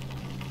greed.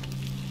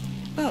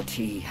 But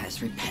he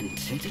has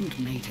repented and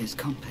made his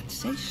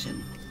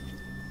compensation.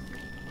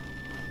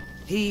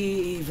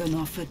 He even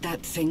offered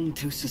that thing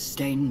to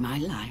sustain my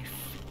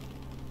life.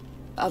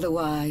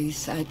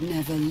 Otherwise, I'd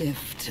never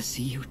live to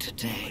see you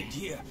today. My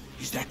dear,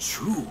 is that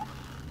true?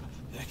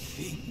 That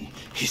thing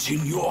is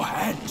in your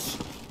hands.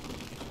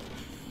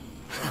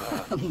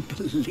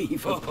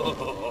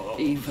 Unbelievable.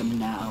 Even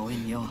now,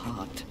 in your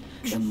heart,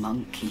 the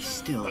monkey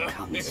still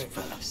comes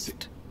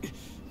first.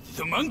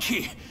 The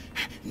monkey?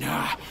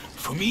 Nah,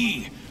 for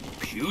me,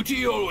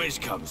 beauty always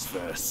comes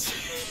first.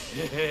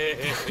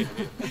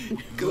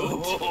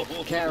 Good.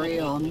 Carry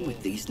on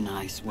with these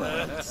nice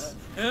words.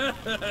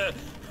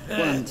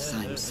 Once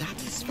I'm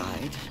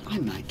satisfied, I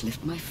might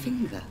lift my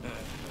finger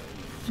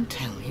and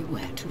tell you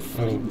where to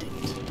find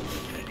it.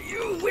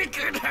 You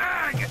wicked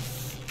hag!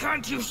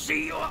 Can't you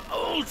see your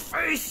old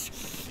face?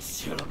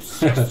 Still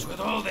obsessed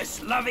with all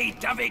this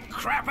lovey-dovey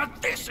crap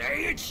at this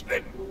age?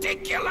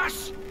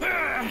 Ridiculous!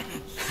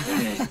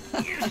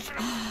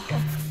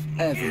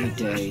 Every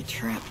day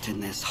trapped in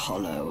this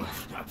hollow,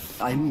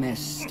 I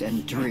missed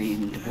and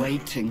dreamed,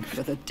 waiting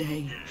for the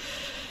day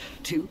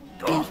to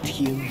eat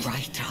you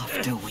right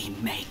after we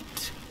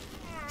mate,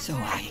 so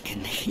I can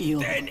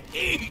heal. Then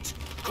eat!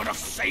 Could have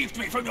saved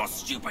me from your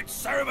stupid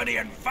ceremony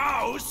and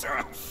vows!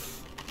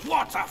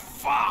 What a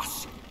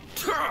farce!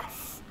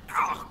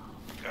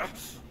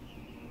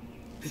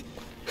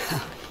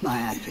 My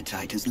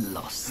appetite is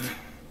lost,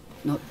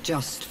 not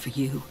just for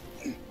you,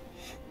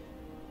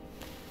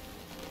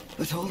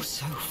 but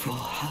also for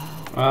her.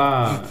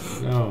 Ah,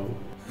 no.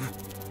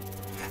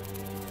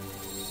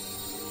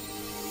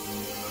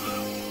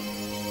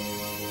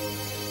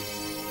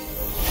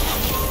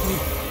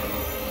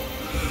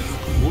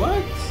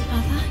 What?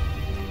 Mother?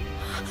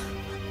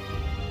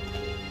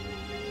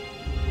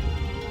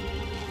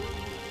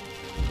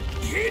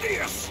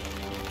 Hideous!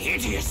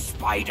 Hideous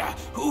spider!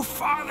 Who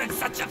fathered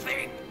such a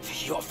thing?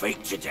 Your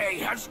fate today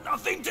has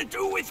nothing to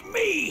do with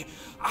me!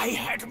 I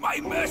had my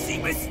mercy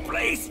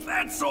misplaced,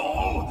 that's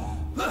all!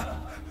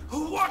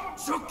 What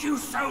took you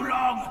so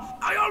long?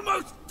 I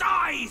almost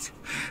died!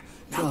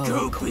 Now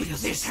go quick,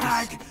 this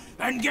hag,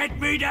 and get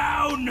me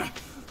down!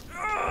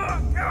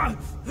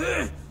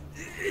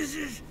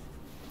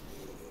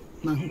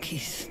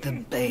 Monkey's the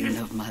bane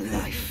of my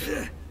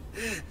life.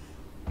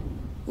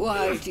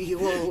 Why do you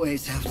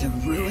always have to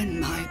ruin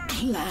my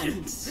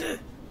plans?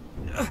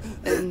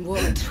 In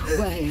what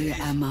way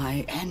am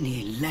I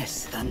any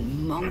less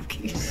than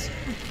monkeys?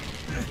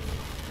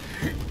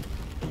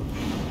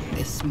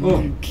 This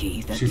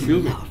monkey that you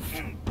love.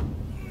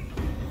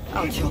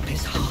 I'll chop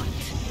his heart,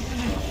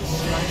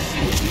 slice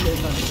his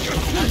liver,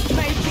 and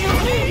make you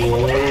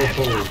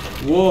eat.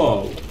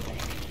 Whoa.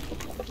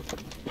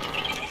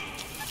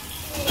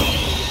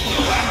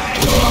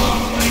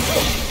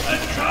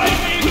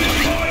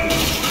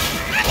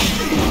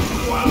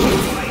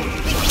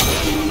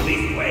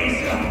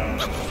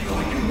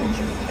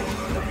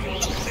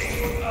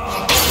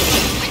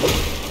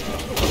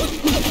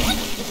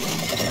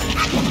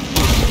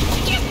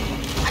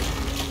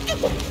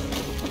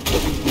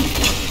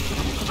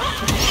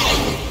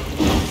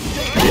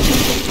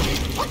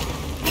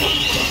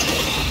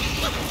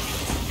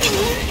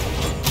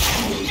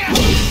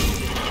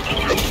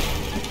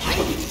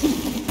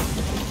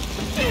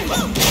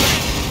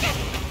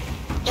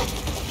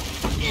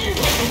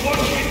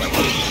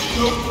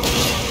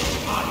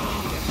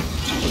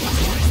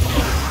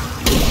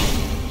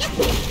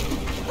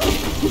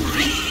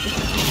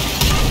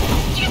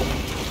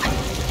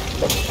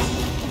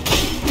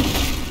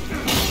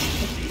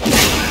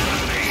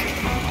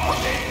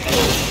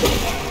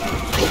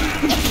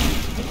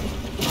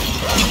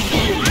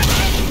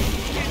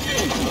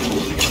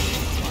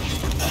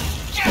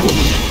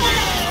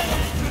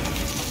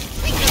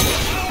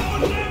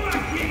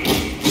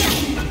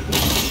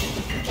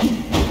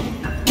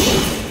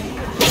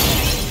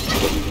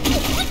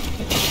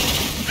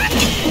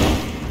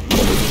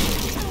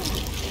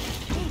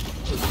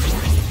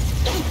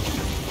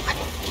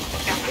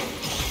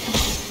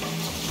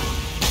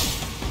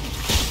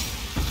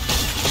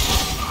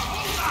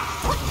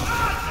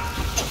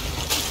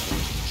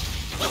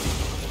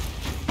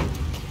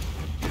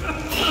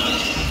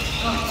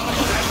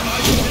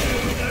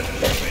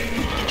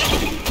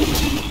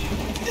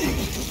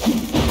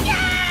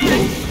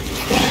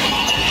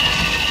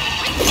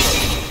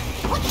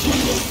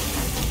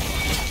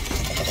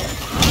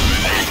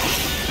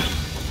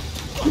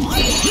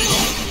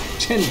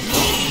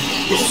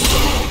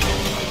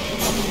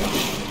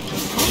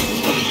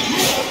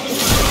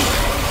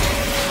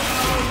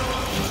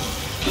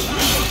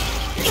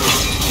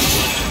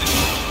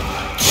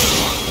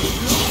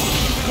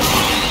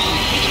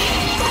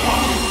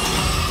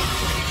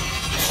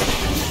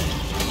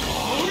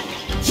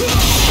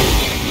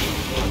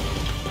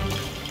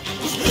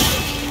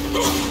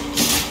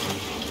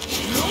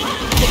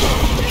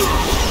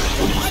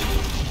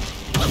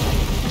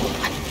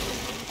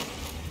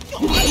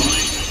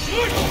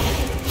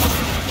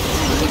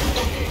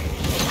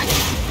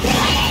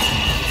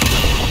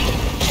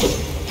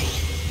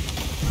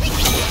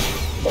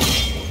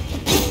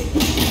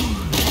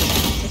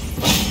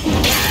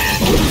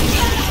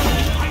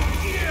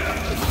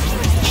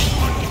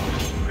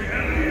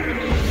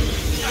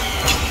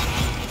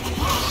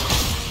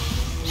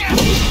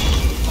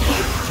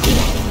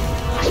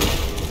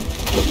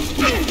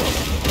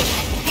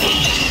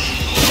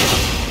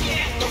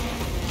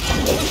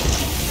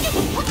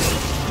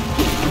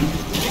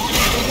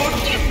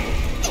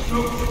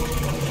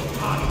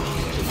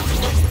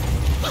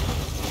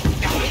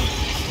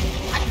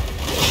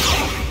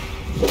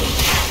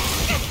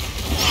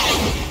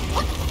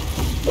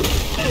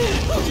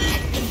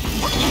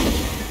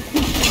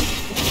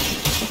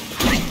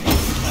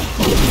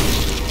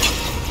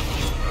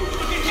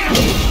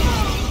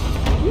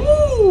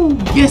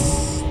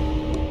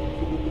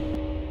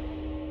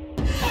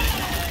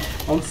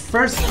 On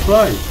first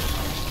try.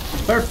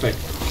 Perfect.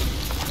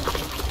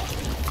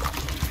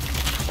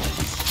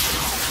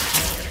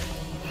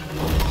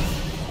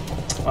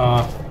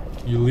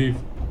 You leave.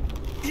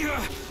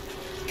 Yeah,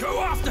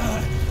 go after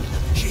her.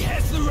 She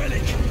has the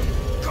relic.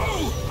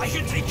 Go! I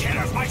can take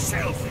care of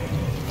myself.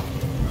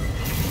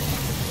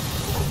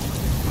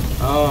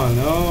 Oh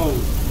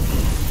no.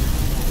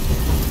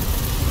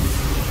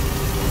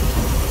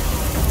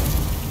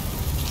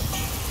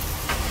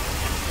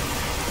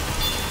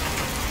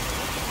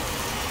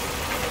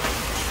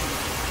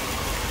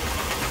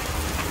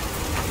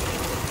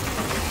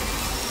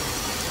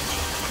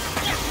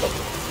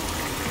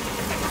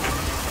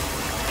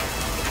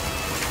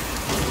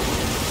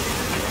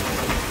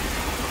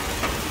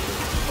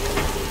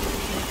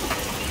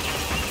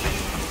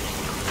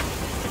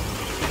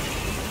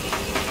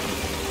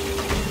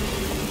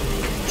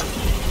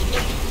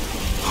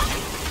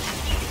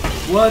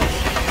 What?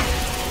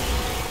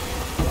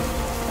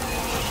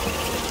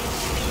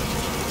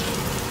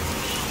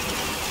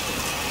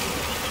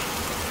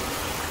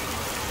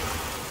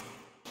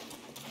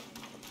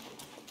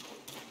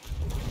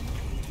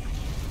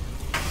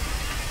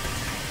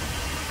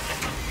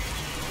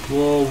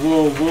 Whoa,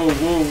 whoa, whoa,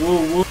 whoa,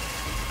 whoa, whoa.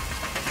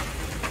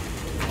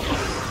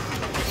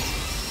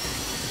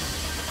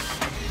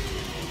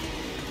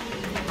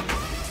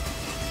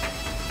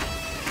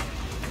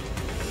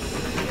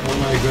 Oh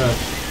my god.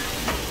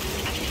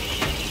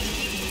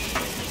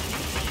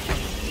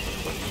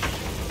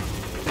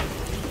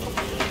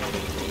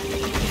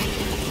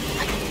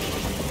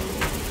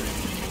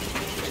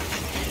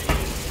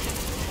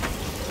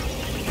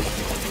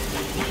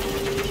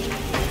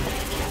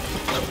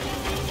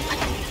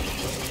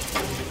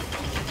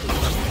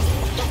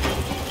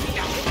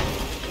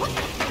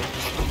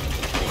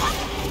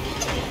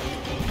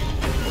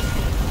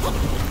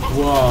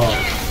 Wow.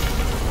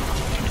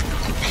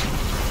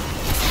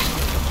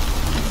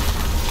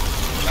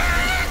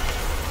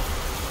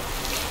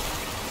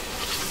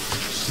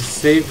 She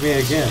saved me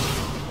again.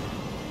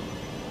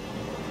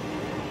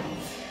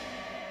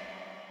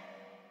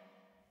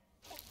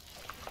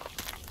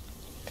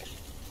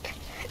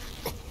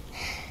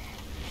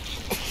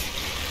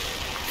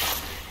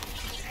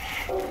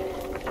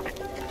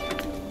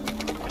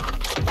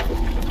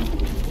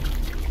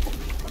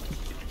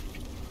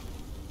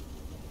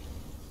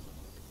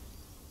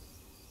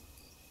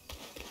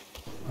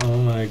 Oh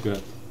my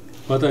god.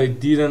 But I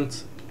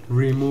didn't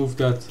remove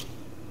that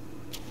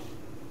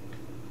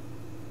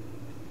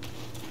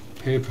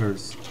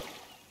papers.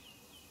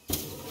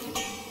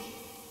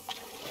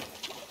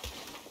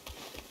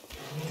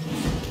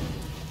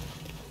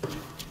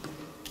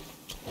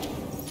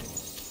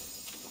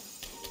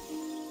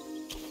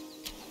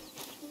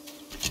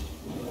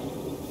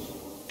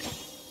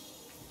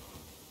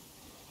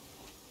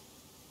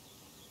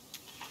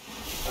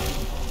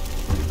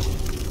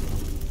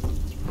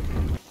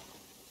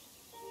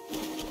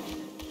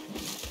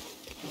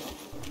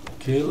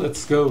 Okay,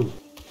 let's go.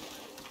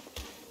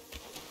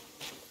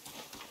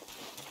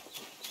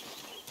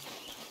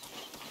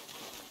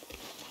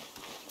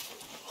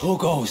 Who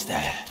goes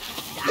there?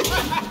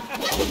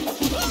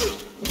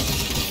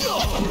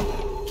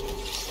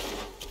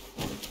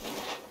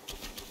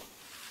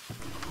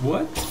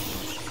 What?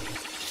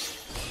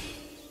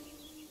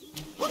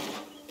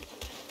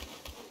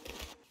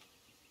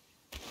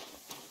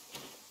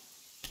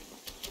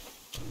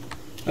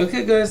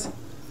 Okay guys,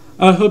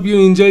 I hope you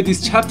enjoyed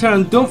this chapter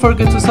and don't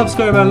forget to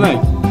subscribe and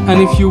like.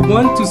 And if you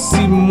want to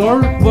see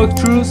more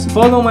walkthroughs,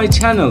 follow my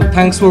channel.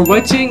 Thanks for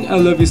watching, I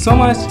love you so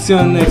much. See you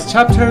on the next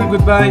chapter,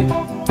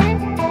 goodbye.